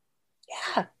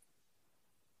 Yeah.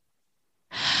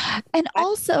 And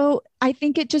also, I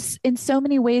think it just, in so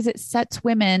many ways, it sets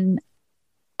women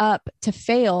up to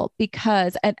fail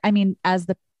because, I mean, as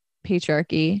the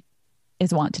patriarchy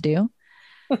is wont to do,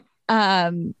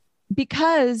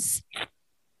 because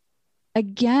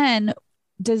again,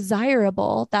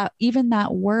 desirable, that even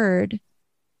that word,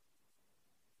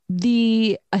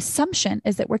 the assumption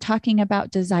is that we're talking about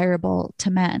desirable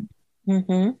to men.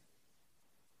 Mm-hmm.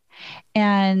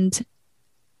 And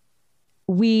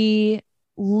we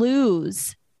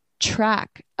lose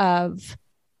track of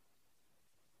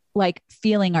like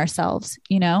feeling ourselves,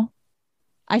 you know?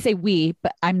 I say we,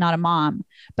 but I'm not a mom,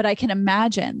 but I can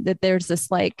imagine that there's this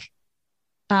like,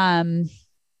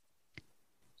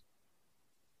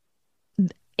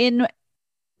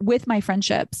 with my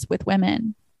friendships with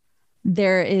women,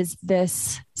 there is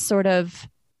this sort of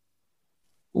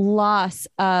loss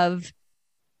of,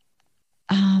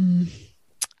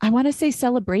 I want to say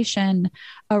celebration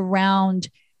around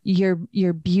your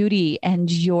beauty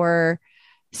and your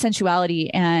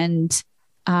sensuality and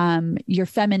your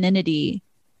femininity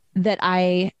that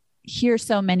I hear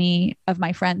so many of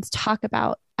my friends talk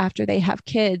about after they have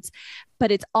kids,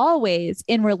 but it's always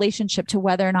in relationship to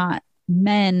whether or not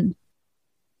men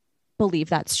believe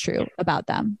that's true about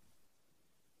them.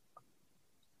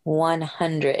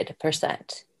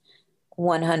 100%.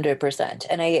 100%.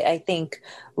 And I think,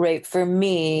 right, for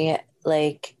me,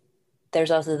 like,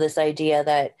 there's also this idea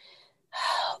that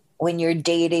when you're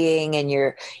dating and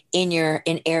you're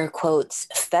in air quotes,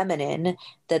 feminine,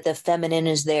 that the feminine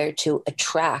is there to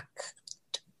attract,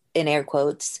 in air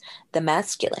quotes, the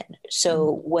masculine.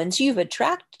 So once you've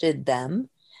attracted them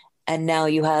and now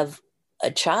you have a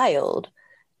child,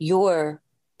 your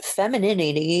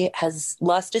femininity has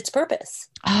lost its purpose.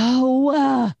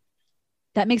 Oh,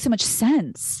 that makes so much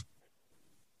sense.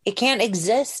 It can't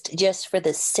exist just for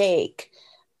the sake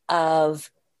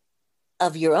of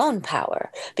your own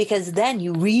power, because then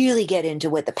you really get into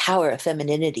what the power of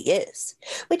femininity is,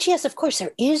 which, yes, of course,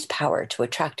 there is power to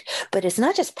attract, but it's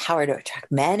not just power to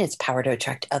attract men. It's power to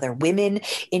attract other women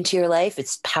into your life.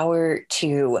 It's power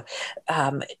to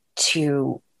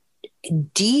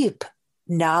deep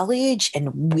knowledge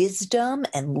and wisdom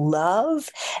and love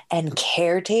and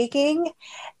caretaking.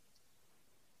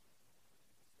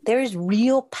 There is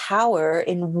real power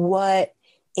in what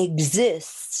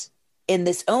exists in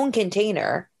this own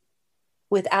container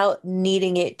without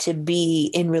needing it to be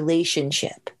in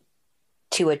relationship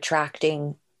to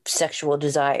attracting sexual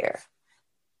desire.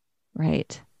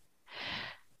 Right.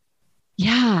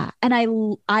 Yeah. And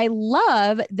I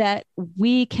love that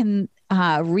we can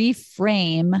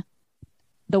reframe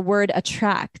the word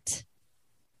attract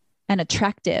and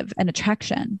attractive and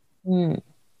attraction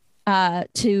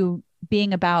to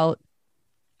being about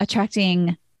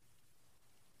attracting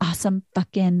awesome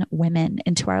fucking women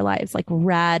into our lives, like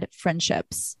rad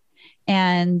friendships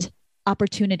and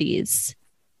opportunities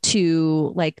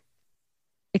to like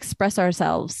express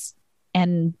ourselves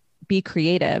and be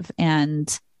creative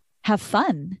and have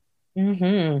fun.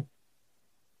 Mm-hmm.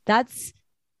 That's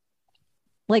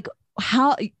like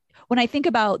how, when I think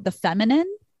about the feminine,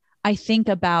 I think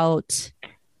about,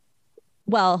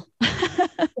 well,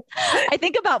 I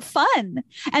think about fun.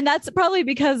 And that's probably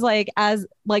because like, as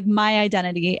like my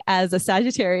identity as a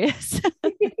Sagittarius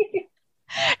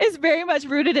is very much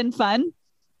rooted in fun.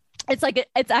 It's like,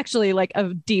 it's actually like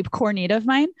a deep core need of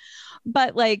mine,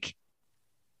 but like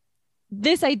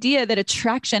this idea that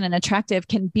attraction and attractive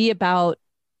can be about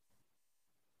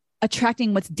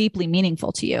attracting what's deeply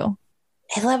meaningful to you.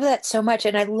 I love that so much.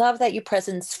 And I love that you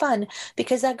presence fun,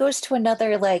 because that goes to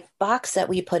another like box that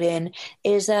we put in,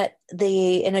 is that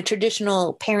in a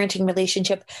traditional parenting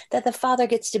relationship, that the father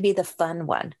gets to be the fun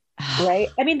one, right?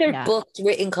 I mean, there are books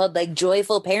written called like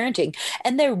Joyful Parenting,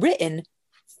 and they're written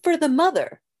for the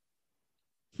mother.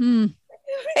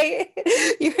 Right?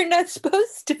 You're not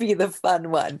supposed to be the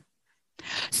fun one.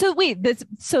 So wait,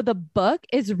 so the book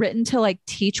is written to like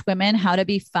teach women how to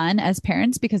be fun as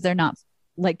parents because they're not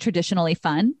like traditionally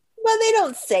fun? Well, they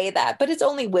don't say that, but it's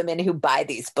only women who buy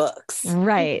these books.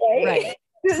 Right.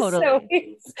 Totally. So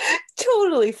it's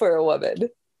totally for a woman.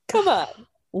 Come on.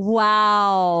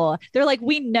 Wow. They're like,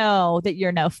 we know that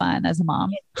you're no fun as a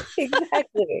mom.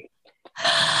 Exactly.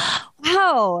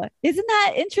 Wow. Isn't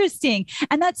that interesting?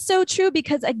 And that's so true,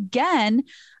 because again,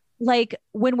 like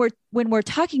when we're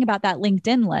talking about that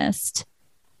LinkedIn list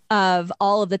of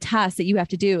all of the tasks that you have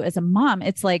to do as a mom,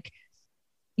 it's like,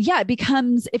 yeah,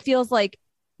 it feels like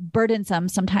burdensome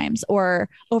sometimes or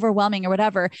overwhelming or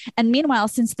whatever. And meanwhile,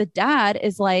 since the dad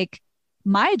is like,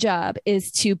 my job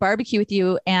is to barbecue with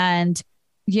you and,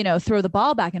 you know, throw the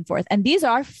ball back and forth. And these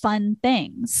are fun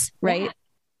things, right? Yeah.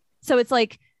 So it's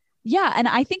like, yeah. And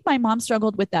I think my mom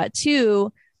struggled with that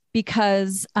too,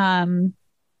 because,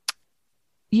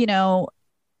 you know,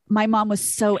 my mom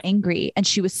was so angry and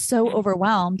she was so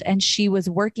overwhelmed and she was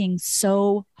working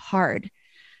so hard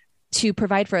to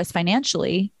provide for us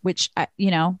financially, which,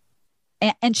 you know,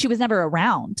 and she was never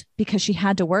around because she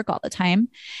had to work all the time.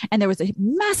 And there was a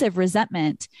massive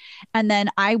resentment. And then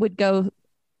I would go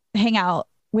hang out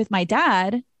with my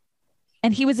dad,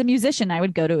 and he was a musician. I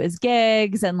would go to his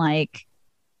gigs and like,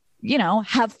 you know,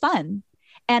 have fun.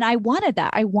 And I wanted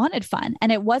that. I wanted fun.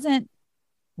 And it wasn't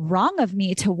wrong of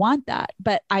me to want that,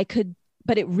 but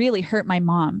it really hurt my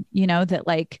mom, you know, that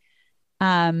like,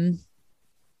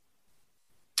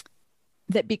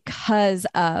 that because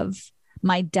of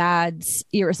my dad's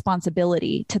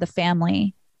irresponsibility to the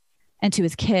family and to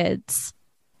his kids,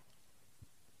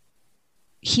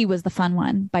 he was the fun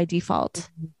one by default.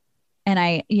 Mm-hmm. And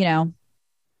I, you know,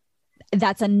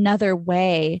 that's another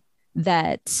way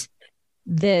that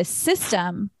this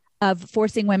system of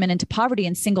forcing women into poverty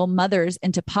and single mothers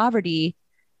into poverty,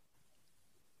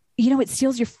 you know, it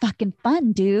steals your fucking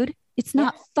fun, dude. It's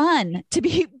not fun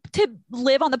to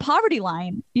live on the poverty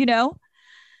line, you know?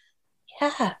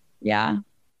 Yeah. Yeah.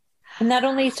 And not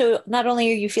only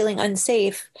are you feeling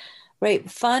unsafe,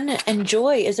 right? Fun and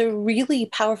joy is a really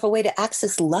powerful way to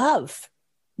access love.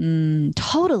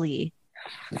 Totally.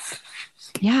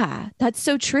 Yeah, that's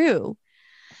so true.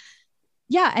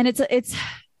 Yeah. And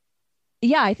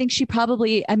yeah, I think she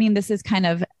probably, I mean, this is kind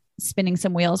of spinning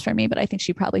some wheels for me, but I think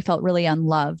she probably felt really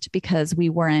unloved because we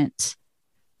weren't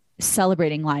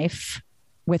celebrating life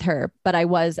with her. But I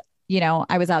was, you know,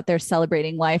 I was out there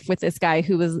celebrating life with this guy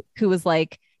who was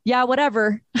like, yeah,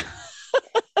 whatever.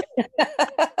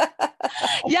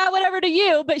 Yeah, whatever to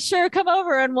you, but sure, come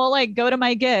over and we'll like go to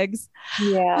my gigs.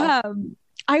 Yeah.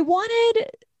 I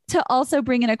wanted to also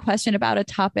bring in a question about a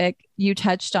topic you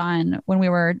touched on when we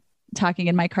were talking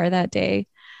in my car that day.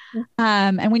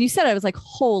 And when you said it, I was like,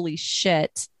 holy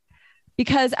shit.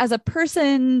 Because as a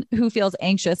person who feels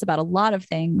anxious about a lot of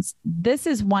things, this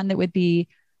is one that would be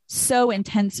so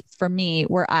intense for me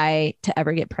were I to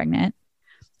ever get pregnant.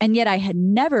 And yet I had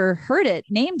never heard it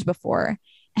named before.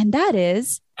 And that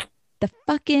is the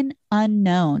fucking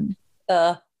unknown.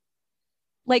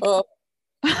 Like,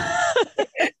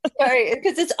 sorry,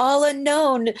 because it's all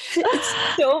unknown.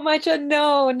 It's so much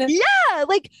unknown. Yeah.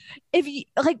 Like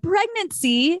like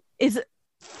pregnancy is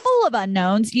full of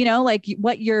unknowns, you know, like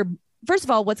first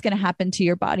of all, what's going to happen to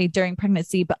your body during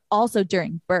pregnancy, but also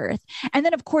during birth. And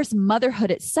then of course, motherhood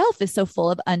itself is so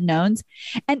full of unknowns.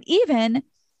 And even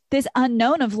this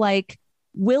unknown of like,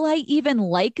 will I even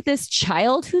like this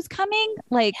child who's coming?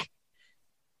 Like,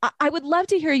 I would love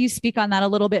to hear you speak on that a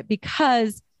little bit,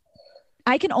 because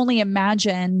I can only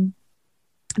imagine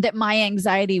that my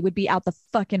anxiety would be out the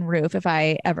fucking roof if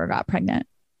I ever got pregnant.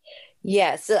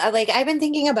 Yes. Like I've been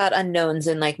thinking about unknowns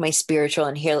in like my spiritual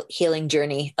and healing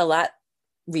journey a lot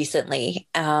recently.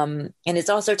 And it's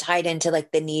also tied into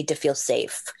like the need to feel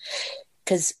safe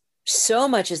because so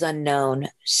much is unknown.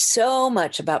 So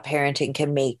much about parenting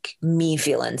can make me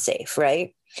feel unsafe.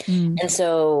 Right. And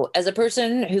so as a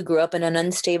person who grew up in an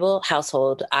unstable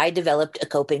household, I developed a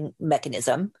coping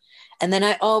mechanism. And then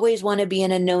I always want to be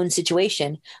in a known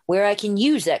situation where I can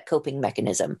use that coping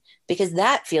mechanism because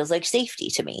that feels like safety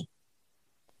to me.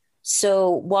 So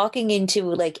walking into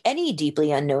like any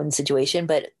deeply unknown situation,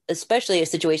 but especially a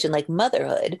situation like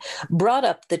motherhood, brought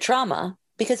up the trauma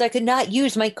because I could not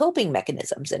use my coping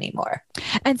mechanisms anymore.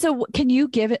 And so can you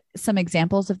give some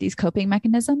examples of these coping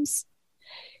mechanisms?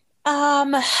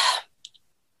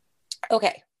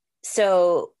 Okay.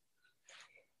 So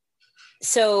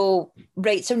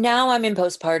right. So now I'm in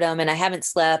postpartum and I haven't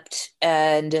slept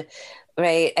and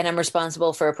I'm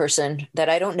responsible for a person that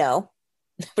I don't know.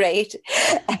 Right.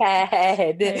 And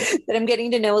that I'm getting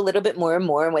to know a little bit more and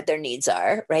more and what their needs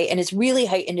are. Right. And it's really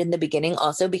heightened in the beginning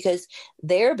also because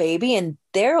they're a baby and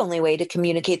their only way to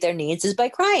communicate their needs is by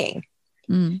crying.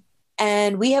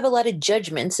 And we have a lot of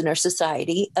judgments in our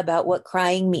society about what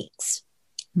crying means.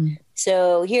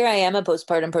 So here I am, a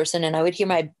postpartum person, and I would hear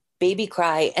my baby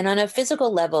cry. And on a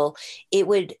physical level, it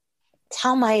would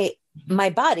tell my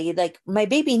body, like, my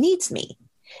baby needs me.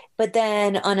 But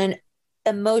then on an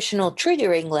emotional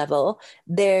triggering level,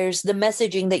 there's the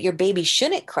messaging that your baby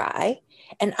shouldn't cry.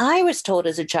 And I was told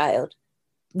as a child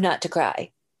not to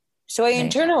cry. So I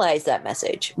internalized that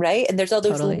message, right? And there's all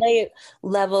those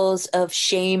levels of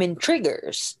shame and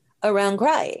triggers around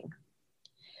crying.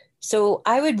 So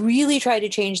I would really try to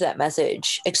change that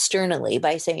message externally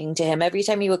by saying to him, every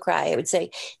time he would cry, I would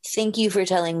say, thank you for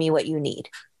telling me what you need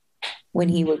when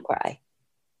he would cry.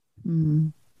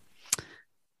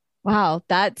 Wow.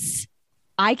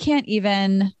 I can't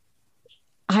even,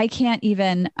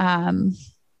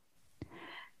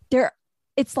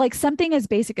 it's like something as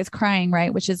basic as crying,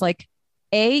 right? Which is like,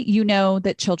 A, you know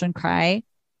that children cry.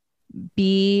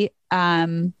 B,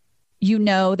 you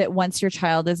know that once your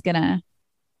child is going to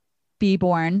be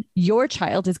born, your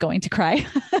child is going to cry.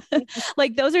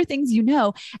 Like those are things you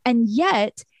know. And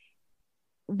yet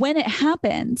when it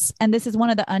happens, and this is one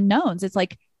of the unknowns, it's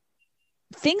like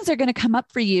things are going to come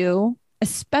up for you,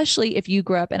 especially if you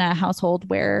grew up in a household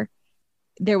where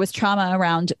there was trauma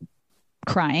around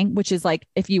crying, which is like,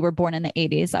 if you were born in the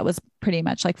 80s, that was pretty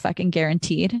much like fucking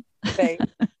guaranteed. Right.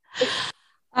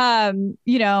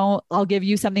 You know, I'll give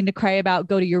you something to cry about.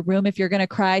 Go to your room. If you're going to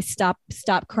cry, stop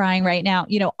crying right now,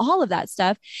 you know, all of that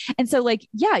stuff. And so like,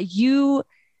 yeah,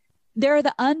 there are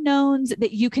the unknowns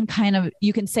that you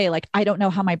can say like, I don't know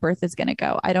how my birth is going to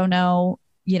go. I don't know,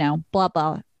 you know, blah,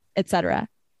 blah, etc.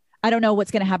 I don't know what's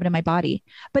going to happen in my body,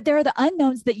 but there are the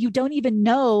unknowns that you don't even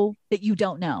know that you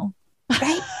don't know.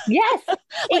 Right. Yes.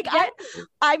 Like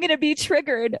I'm going to be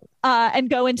triggered and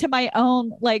go into my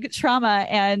own like trauma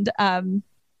and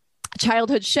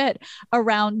childhood shit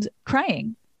around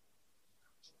crying.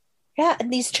 Yeah.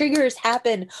 And these triggers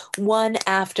happen one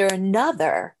after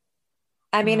another.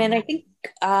 I mean, and I think,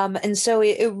 and so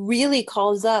it really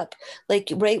calls up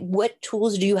like, right, what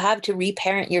tools do you have to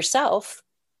reparent yourself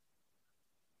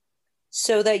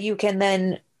so that you can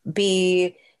then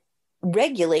be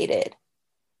regulated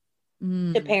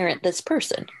to parent this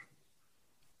person?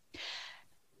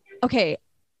 Okay.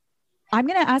 I'm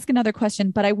going to ask another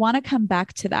question, but I want to come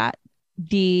back to that.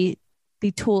 The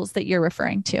tools that you're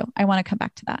referring to. I want to come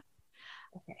back to that.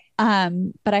 Okay.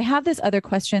 But I have this other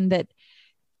question that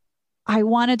I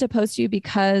wanted to pose to you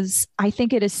because I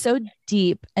think it is so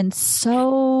deep and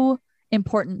so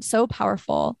important, so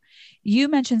powerful. You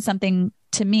mentioned something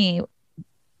to me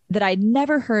that I'd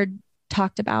never heard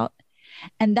talked about,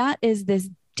 and that is this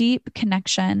deep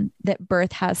connection that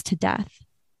birth has to death.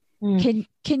 Can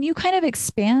you kind of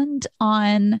expand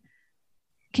on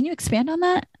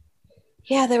that?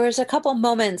 Yeah, there was a couple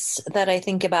moments that I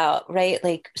think about, right?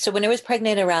 Like, so when I was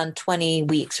pregnant around 20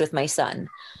 weeks with my son,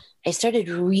 I started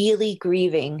really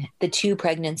grieving the 2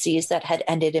 pregnancies that had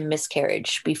ended in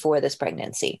miscarriage before this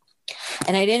pregnancy.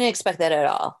 And I didn't expect that at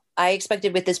all. I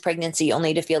expected with this pregnancy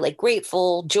only to feel like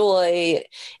grateful, joy,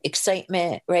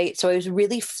 excitement, right? So I was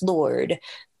really floored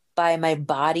by my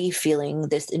body feeling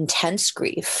this intense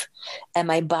grief and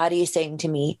my body saying to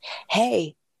me,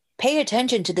 hey, pay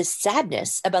attention to the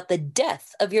sadness about the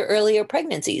death of your earlier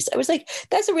pregnancies. I was like,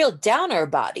 that's a real downer,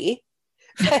 body.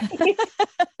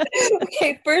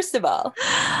 Okay, first of all.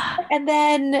 And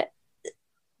then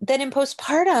then in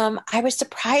postpartum, I was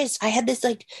surprised. I had this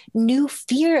like new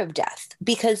fear of death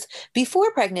because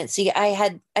before pregnancy,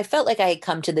 I felt like I had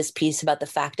come to this peace about the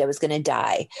fact I was going to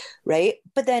die. Right.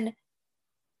 But then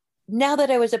now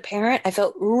that I was a parent, I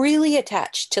felt really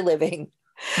attached to living.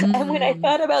 And when I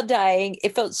thought about dying,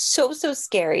 it felt so, so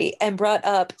scary and brought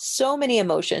up so many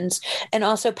emotions and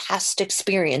also past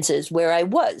experiences where I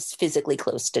was physically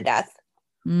close to death.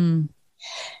 Mm.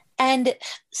 And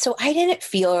so I didn't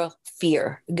feel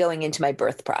fear going into my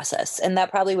birth process. And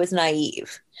that probably was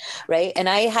naive, right? And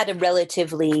I had a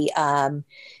relatively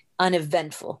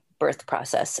uneventful birth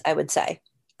process, I would say.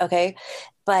 Okay.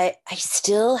 But I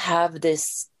still have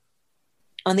this,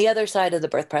 on the other side of the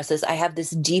birth process, I have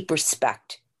this deep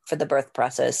respect for the birth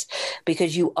process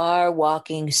because you are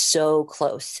walking so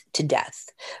close to death,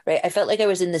 right? I felt like I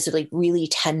was in this like really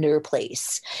tender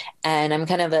place, and I'm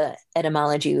kind of a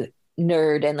etymology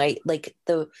nerd, and like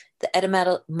the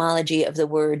etymology of the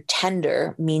word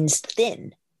tender means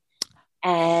thin.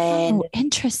 And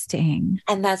interesting.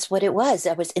 And that's what it was.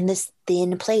 I was in this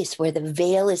thin place where the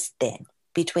veil is thin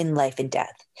between life and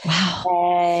death. Wow.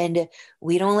 And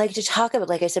we don't like to talk about,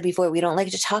 like I said before, we don't like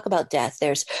to talk about death.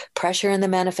 There's pressure in the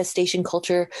manifestation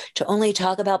culture to only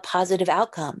talk about positive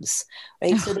outcomes,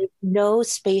 right? So there's no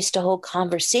space to hold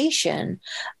conversation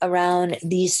around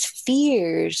these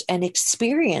fears and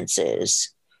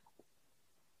experiences.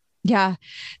 Yeah,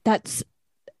 that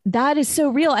is so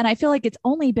real. And I feel like it's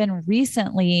only been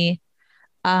recently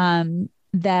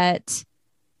that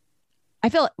I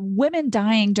feel women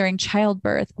dying during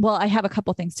childbirth. Well, I have a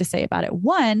couple things to say about it.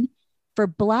 One, for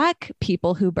Black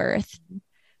people who birth,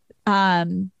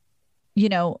 you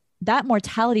know, that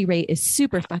mortality rate is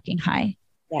super fucking high.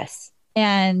 Yes.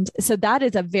 And so that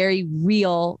is a very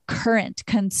real current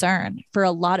concern for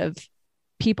a lot of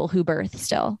people who birth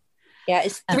still. Yeah,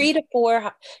 it's 3 to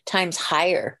 4 times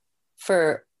higher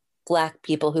for Black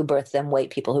people who birth than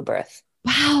white people who birth.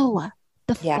 Wow.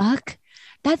 The fuck?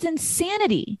 That's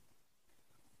insanity.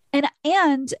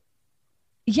 And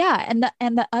yeah,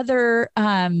 and the other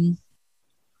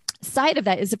side of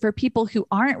that is for people who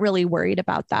aren't really worried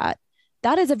about that.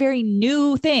 That is a very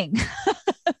new thing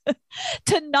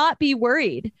to not be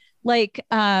worried. Like,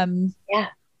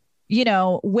 you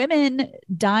know, women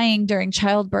dying during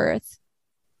childbirth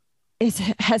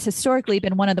has historically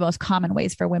been one of the most common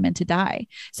ways for women to die.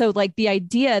 So like the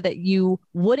idea that you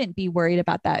wouldn't be worried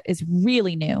about that is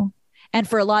really new. And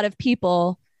for a lot of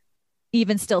people,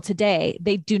 even still today,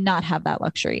 they do not have that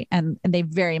luxury, and they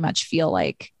very much feel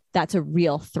like that's a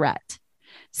real threat.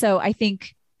 So I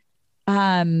think,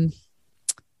 and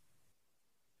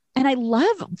I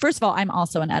love, first of all, I'm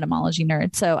also an etymology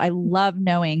nerd. So I love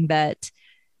knowing that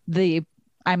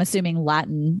I'm assuming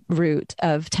Latin root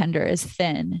of tender is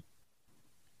thin.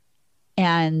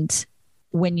 And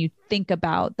when you think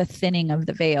about the thinning of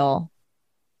the veil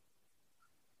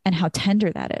and how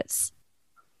tender that is,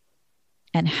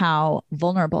 and how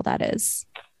vulnerable that is,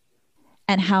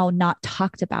 and how not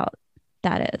talked about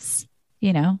that is,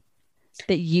 you know,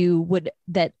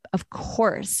 that of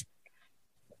course,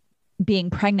 being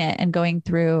pregnant and going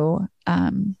through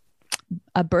a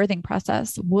birthing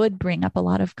process would bring up a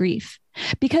lot of grief,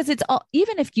 because it's all,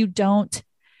 even if you don't,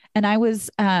 and I was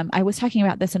talking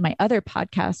about this in my other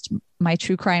podcast, my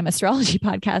true crime astrology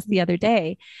podcast the other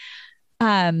day.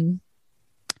 Even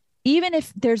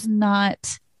if there's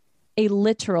not a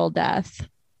literal death,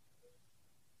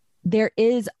 there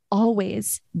is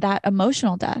always that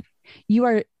emotional death. You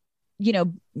are, you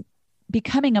know,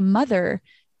 becoming a mother.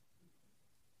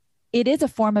 It is a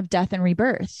form of death and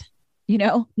rebirth, you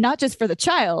know, not just for the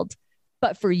child,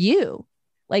 but for you.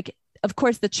 Like, of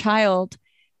course, the child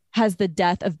has the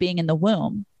death of being in the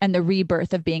womb and the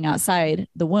rebirth of being outside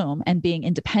the womb and being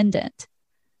independent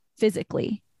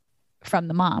physically from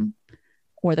the mom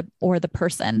or the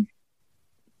person.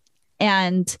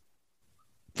 And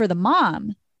for the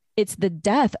mom, it's the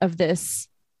death of this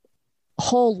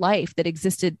whole life that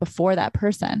existed before that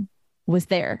person was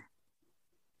there.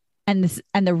 And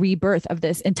the rebirth of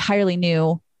this entirely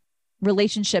new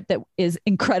relationship that is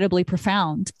incredibly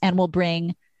profound and will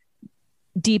bring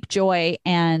deep joy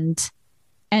and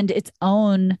its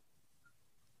own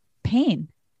pain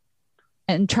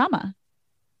and trauma.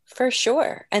 For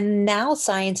sure. And now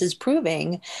science is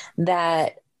proving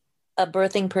that a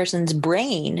birthing person's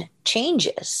brain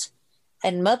changes,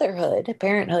 and motherhood,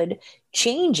 parenthood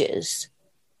changes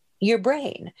your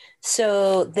brain.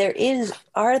 So there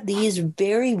are these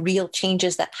very real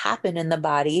changes that happen in the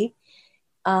body.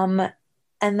 And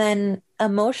then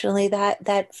emotionally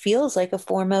that feels like a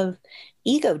form of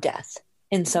ego death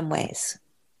in some ways.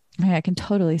 Yeah, I can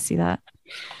totally see that.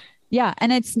 Yeah.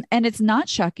 And it's not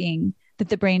shocking that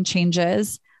the brain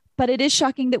changes, but it is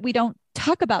shocking that we don't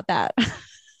talk about that.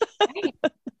 Right.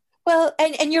 Well,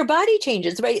 and your body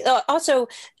changes, right? Also,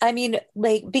 I mean,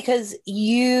 like, because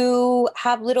you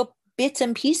have little bits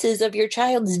and pieces of your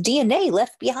child's DNA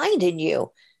left behind in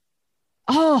you.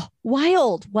 Oh,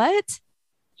 wild. What?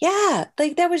 Yeah,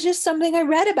 like that was just something I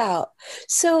read about.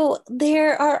 So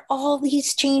there are all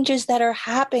these changes that are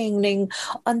happening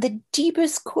on the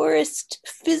deepest, corest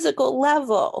physical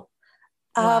level.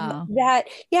 Wow. That,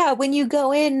 yeah, when you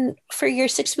go in for your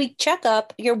 6-week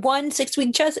checkup, your 6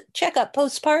 week checkup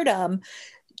postpartum,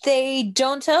 they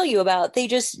don't tell you about. They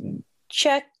just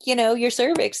check, your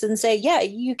cervix and say, yeah,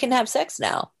 you can have sex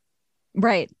now.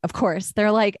 Right. Of course.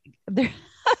 They're right.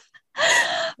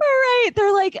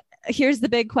 They're like, here's the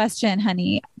big question,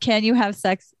 honey. Can you have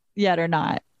sex yet or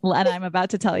not? And I'm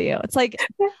about to tell you. It's like,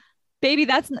 baby,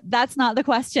 that's not the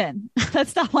question.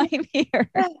 That's not why I'm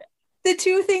here. The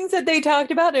two things that they talked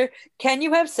about are, can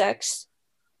you have sex?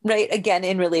 Right. Again,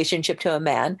 in relationship to a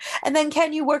man. And then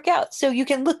can you work out so you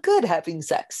can look good having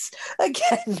sex?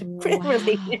 Again, in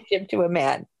relationship to a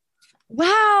man.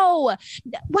 Wow.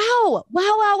 Wow. Wow.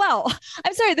 Wow. Wow.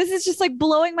 I'm sorry. This is just like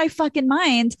blowing my fucking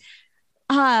mind.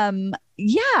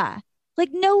 Yeah. Like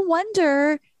no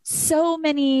wonder so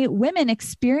many women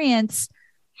experience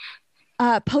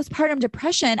postpartum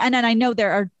depression. And then I know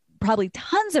there are probably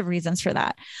tons of reasons for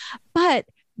that, but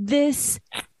this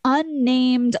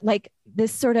unnamed, like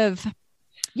this sort of,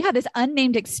 this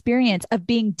unnamed experience of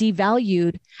being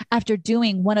devalued after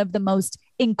doing one of the most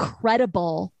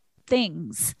incredible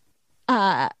things,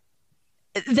 that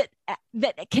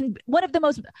can, one of the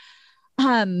most,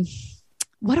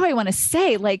 what do I want to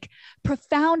say? Like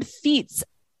profound feats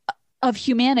of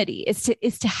humanity is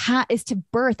to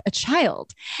birth a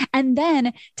child, and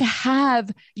then to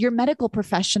have your medical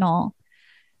professional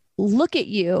look at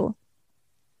you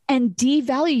and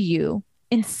devalue you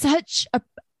in such a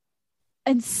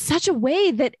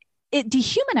way that it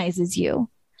dehumanizes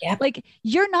you. Yep. Like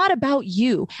you're not about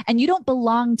you, and you don't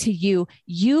belong to you.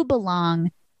 You belong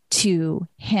to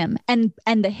him, and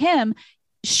the him,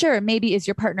 sure, maybe is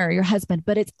your partner or your husband,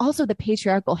 but it's also the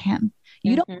patriarchal him.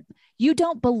 You're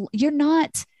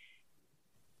not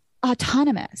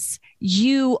autonomous.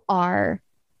 You are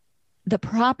the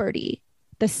property,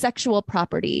 the sexual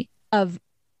property of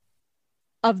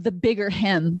the bigger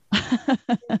him.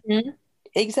 Mm-hmm.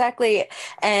 Exactly.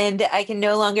 And I can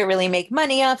no longer really make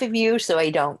money off of you, so I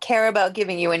don't care about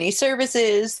giving you any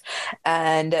services.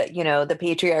 And,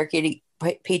 the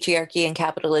patriarchy and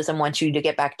capitalism wants you to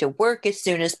get back to work as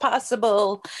soon as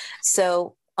possible.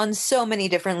 So on so many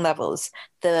different levels,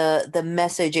 the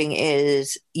messaging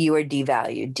is you are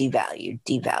devalued, devalued,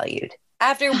 devalued.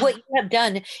 After what you have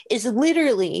done is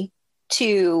literally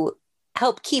to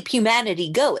help keep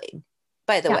humanity going,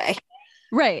 by the way.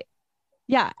 Right.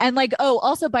 Yeah. And like, oh,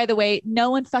 also, by the way, no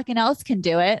one fucking else can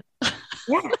do it.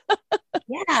 Yeah.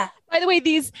 Yeah. By the way,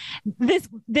 this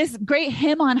great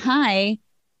him on high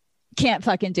can't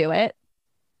fucking do it.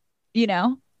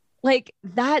 Like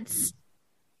that's,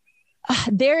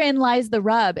 therein lies the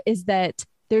rub, is that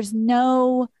there's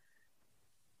no,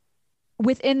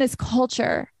 within this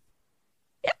culture.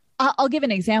 I'll give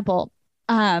an example.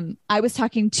 I was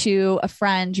talking to a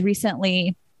friend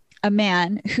recently, a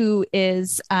man who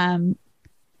is gay.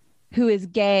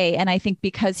 And I think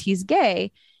because he's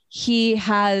gay, he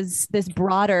has this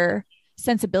broader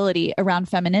sensibility around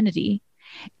femininity.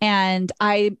 And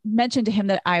I mentioned to him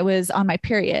that I was on my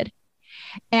period.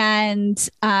 And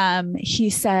he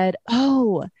said,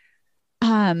 oh,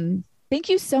 thank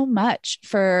you so much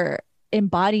for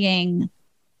embodying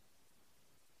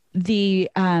the,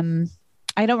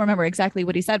 I don't remember exactly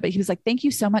what he said, but he was like, thank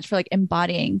you so much for like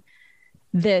embodying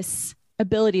this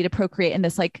ability to procreate and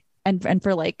this like, and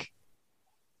for like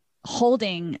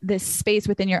holding this space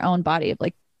within your own body of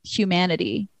like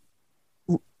humanity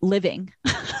living.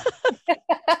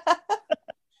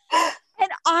 And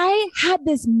I had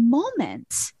this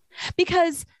moment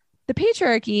because the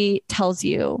patriarchy tells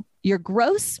you you're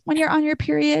gross when you're on your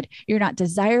period. You're not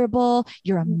desirable.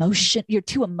 You're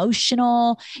too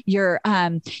emotional. You're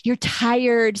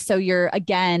tired. So you're,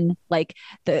 again, like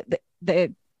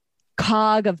the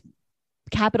cog of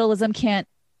capitalism can't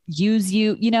use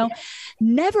you,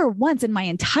 Never once in my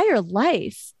entire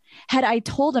life had I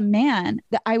told a man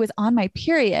that I was on my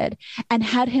period and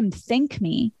had him thank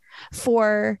me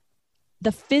for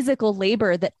the physical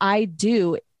labor that I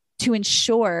do to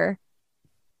ensure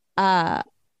the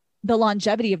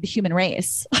longevity of the human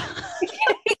race.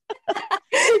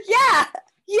 Yeah.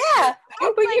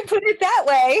 When you put it that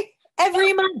way,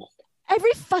 every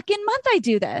fucking month I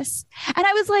do this. And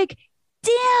I was like,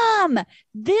 damn,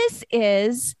 this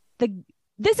is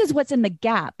this is what's in the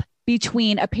gap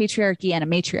between a patriarchy and a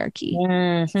matriarchy.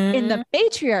 Mhm. In the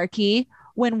matriarchy,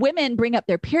 when women bring up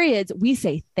their periods, we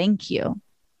say, thank you.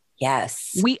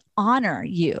 Yes. We honor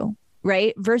you,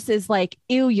 right? Versus like,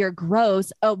 ew, you're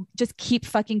gross. Oh, just keep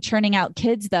fucking churning out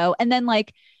kids though. And then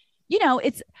like, you know,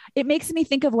 it makes me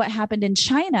think of what happened in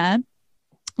China,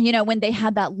 you know, when they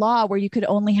had that law where you could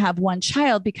only have one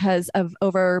child because of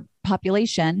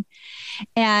overpopulation.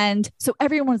 And so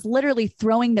everyone was literally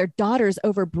throwing their daughters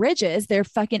over bridges, their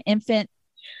fucking infant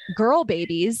girl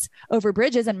babies over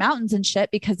bridges and mountains and shit,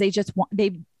 because they just want,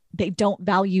 they don't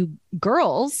value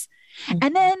girls. Mhm.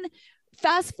 And then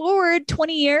fast forward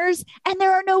 20 years and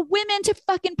there are no women to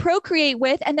fucking procreate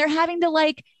with. And they're having to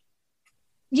like,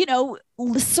 you know,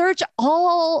 search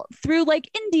all through like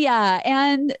India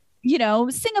and, you know,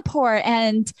 Singapore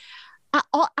and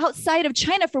outside of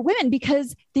China for women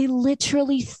because they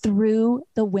literally threw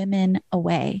the women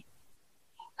away.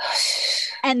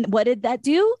 And what did that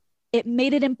do? It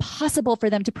made it impossible for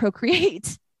them to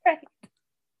procreate. Right.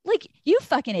 Like, you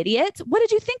fucking idiot. What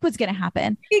did you think was going to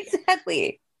happen?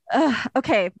 Exactly.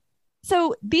 Okay.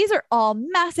 So these are all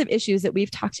massive issues that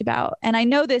we've talked about. And I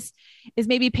know this is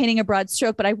maybe painting a broad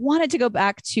stroke, but I wanted to go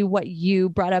back to what you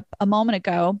brought up a moment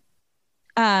ago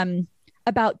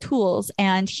about tools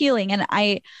and healing. And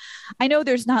I know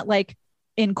there's not like,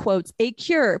 in quotes, a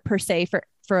cure per se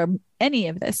for any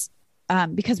of this,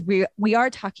 because we are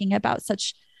talking about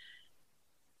such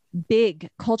big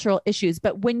cultural issues.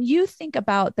 But when you think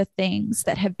about the things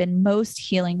that have been most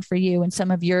healing for you in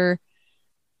some of your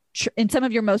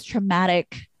most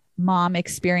traumatic mom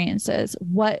experiences,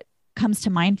 what comes to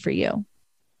mind for you?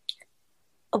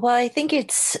 Well, I think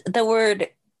it's the word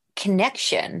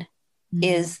connection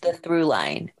is the through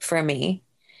line for me.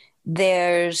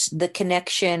 There's the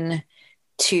connection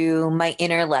to my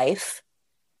inner life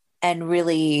and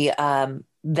really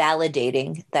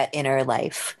validating that inner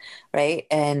life, right?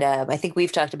 And I think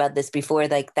we've talked about this before,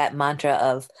 like that mantra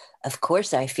of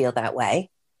course I feel that way.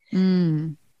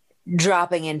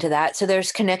 Dropping into that. So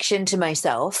there's connection to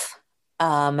myself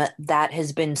that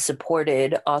has been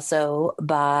supported also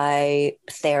by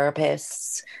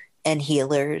therapists and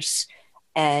healers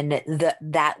and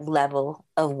that level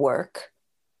of work.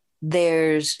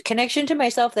 There's connection to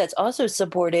myself that's also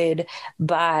supported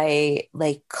by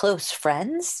like close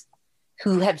friends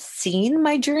who have seen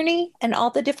my journey and all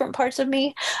the different parts of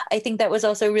me. I think that was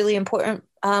also really important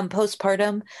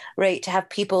postpartum, right? To have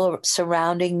people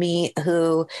surrounding me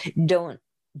who don't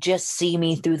just see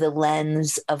me through the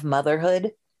lens of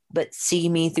motherhood, but see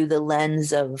me through the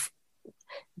lens of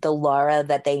the Laura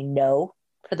that they know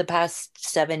for the past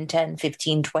 7, 10,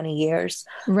 15, 20 years.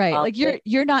 Right. Like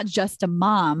you're not just a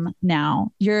mom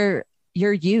now. You're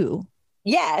you.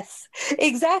 Yes,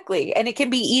 exactly. And it can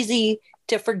be easy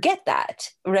to forget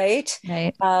that, right?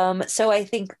 Right. So I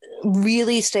think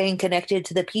really staying connected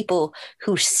to the people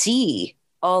who see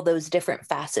all those different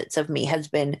facets of me has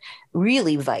been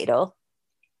really vital.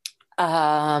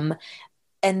 And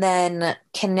then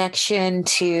connection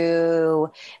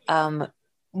to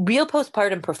real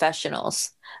postpartum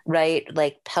professionals, right?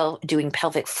 Like doing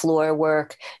pelvic floor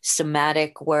work,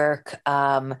 somatic work,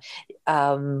 you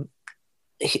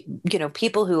know,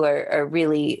 people who are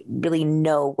really, really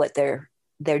know what they're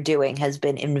doing has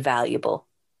been invaluable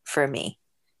for me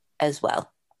as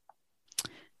well.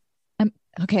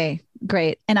 Okay,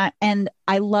 great. And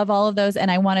I love all of those. And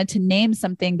I wanted to name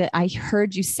something that I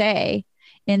heard you say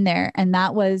in there. And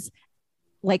that was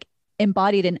like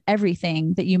embodied in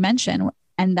everything that you mentioned.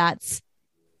 And that's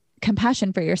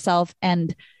compassion for yourself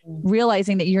and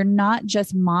realizing that you're not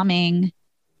just momming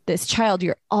this child,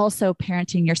 you're also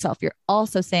parenting yourself. You're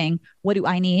also saying, what do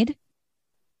I need?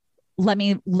 Let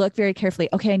me look very carefully.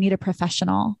 Okay, I need a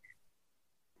professional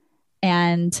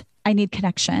and I need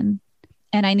connection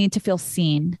and I need to feel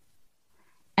seen.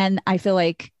 And I feel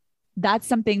like that's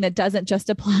something that doesn't just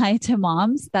apply to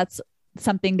moms. That's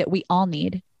something that we all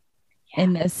need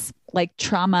in this like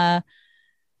trauma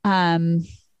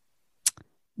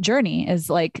journey, is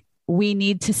like, we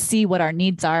need to see what our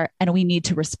needs are and we need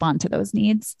to respond to those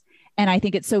needs. And I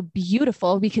think it's so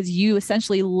beautiful because you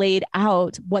essentially laid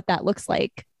out what that looks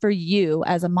like for you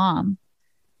as a mom.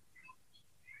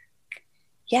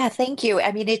 Yeah, thank you.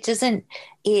 I mean, it doesn't,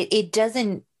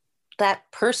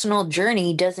 that personal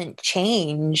journey doesn't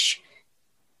change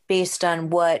based on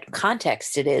what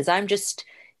context it is.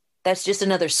 That's just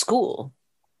another school,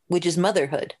 which is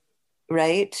motherhood,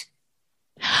 right?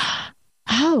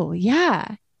 Oh,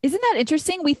 yeah. Isn't that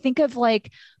interesting? We think of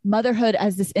like motherhood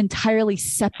as this entirely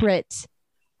separate,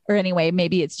 or anyway,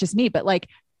 maybe it's just me, but like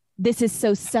this is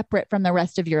so separate from the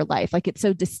rest of your life. Like it's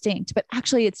so distinct, but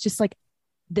actually it's just like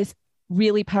this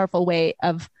really powerful way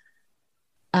of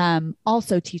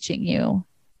also teaching you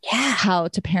how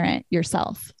to parent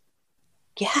yourself.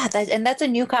 Yeah. That's a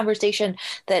new conversation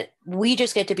that we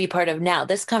just get to be part of now.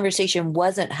 This conversation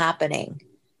wasn't happening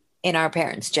in our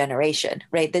parents' generation,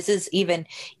 right? This is even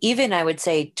I would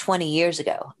say 20 years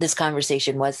ago, this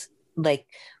conversation was like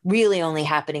really only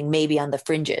happening maybe on the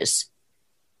fringes.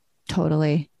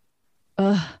 Totally.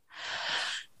 This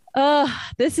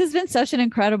has been such an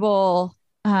incredible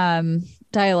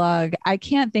dialogue. I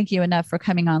can't thank you enough for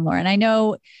coming on, Lauren. I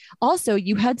know also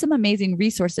you had some amazing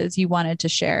resources you wanted to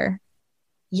share.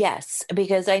 Yes,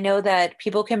 because I know that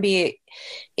people can be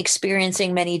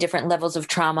experiencing many different levels of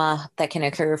trauma that can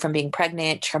occur from being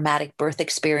pregnant, traumatic birth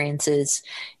experiences,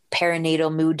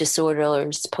 perinatal mood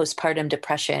disorders, postpartum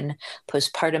depression,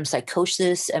 postpartum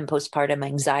psychosis, and postpartum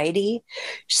anxiety.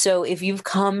 So if you've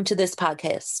come to this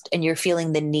podcast and you're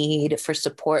feeling the need for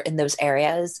support in those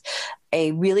areas,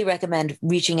 I really recommend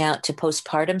reaching out to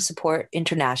Postpartum Support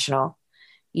International.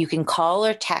 You can call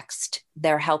or text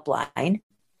their helpline.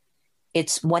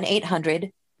 It's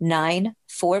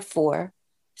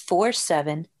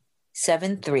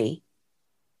 1-800-944-4773.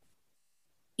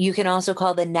 You can also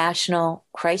call the National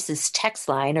Crisis Text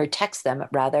Line, or text them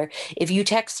rather. If you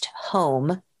text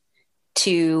HOME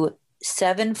to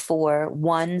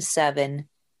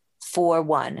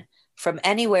 741741 from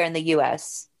anywhere in the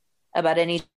US about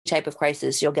any type of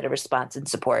crisis, you'll get a response and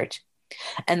support.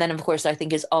 And then, of course, I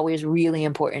think is always really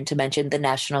important to mention the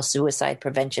National Suicide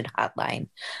Prevention Hotline,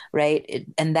 right?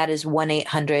 And that is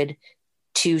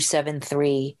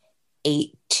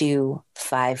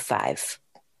 1-800-273-8255.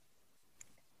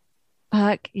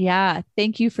 Yeah.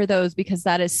 Thank you for those, because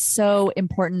that is so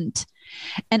important.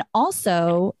 And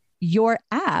also, your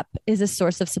app is a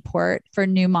source of support for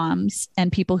new moms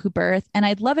and people who birth. And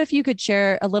I'd love if you could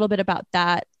share a little bit about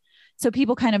that so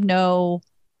people kind of know,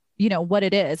 what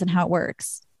it is and how it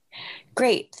works.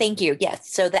 Great. Thank you.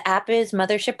 Yes. So the app is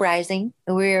Mothership Rising.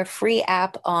 We're a free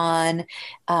app on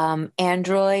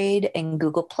Android and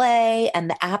Google Play and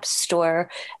the App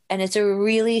Store. And it's a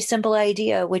really simple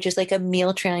idea, which is like a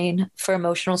meal train for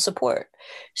emotional support.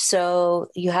 So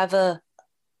you have a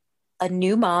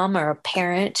new mom or a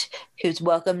parent who's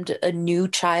welcomed a new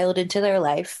child into their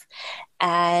life,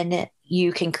 and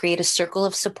you can create a circle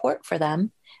of support for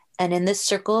them. And in this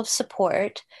circle of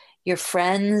support, your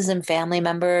friends and family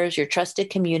members, your trusted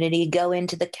community go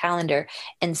into the calendar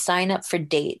and sign up for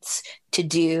dates to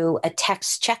do a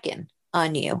text check-in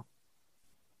on you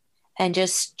and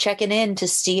just checking in to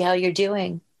see how you're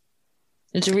doing.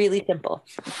 It's really simple.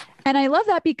 And I love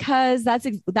that, because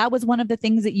that was one of the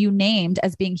things that you named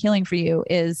as being healing for you,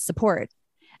 is support.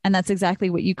 And that's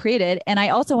exactly what you created. And I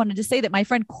also wanted to say that my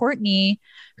friend Courtney,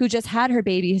 who just had her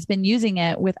baby, has been using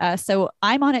it with us. So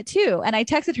I'm on it too. And I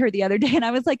texted her the other day and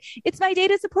I was like, it's my day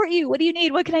to support you. What do you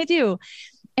need? What can I do?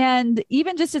 And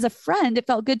even just as a friend, it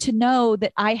felt good to know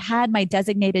that I had my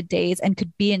designated days and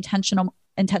could be intentional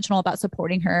about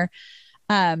supporting her.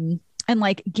 And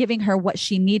like giving her what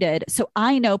she needed. So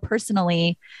I know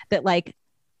personally that like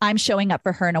I'm showing up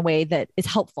for her in a way that is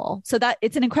helpful. So that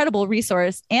it's an incredible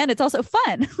resource, and it's also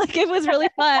fun. Like it was really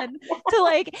fun to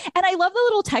like, and I love the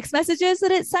little text messages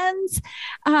that it sends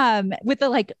with the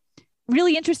like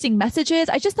really interesting messages.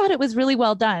 I just thought it was really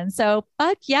well done. So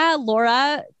fuck yeah,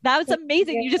 Laura, that was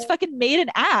amazing. You just fucking made an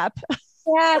app.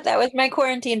 Yeah, that was my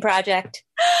quarantine project.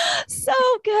 So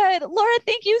good. Laura,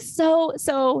 thank you so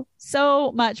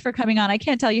much for coming on. I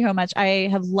can't tell you how much I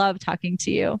have loved talking to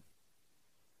you.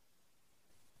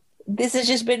 This has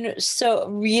just been so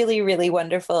really, really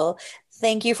wonderful.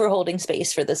 Thank you for holding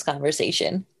space for this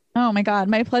conversation. Oh my God,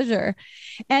 my pleasure.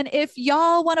 And if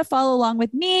y'all want to follow along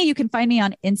with me, you can find me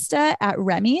on Insta at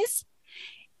Remy's,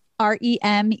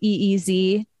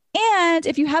 REMEEZ. And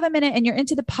if you have a minute and you're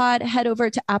into the pod, head over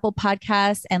to Apple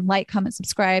Podcasts and like, comment,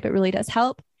 subscribe. It really does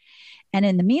help. And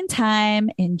in the meantime,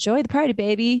 enjoy the party,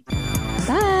 baby.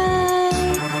 Bye.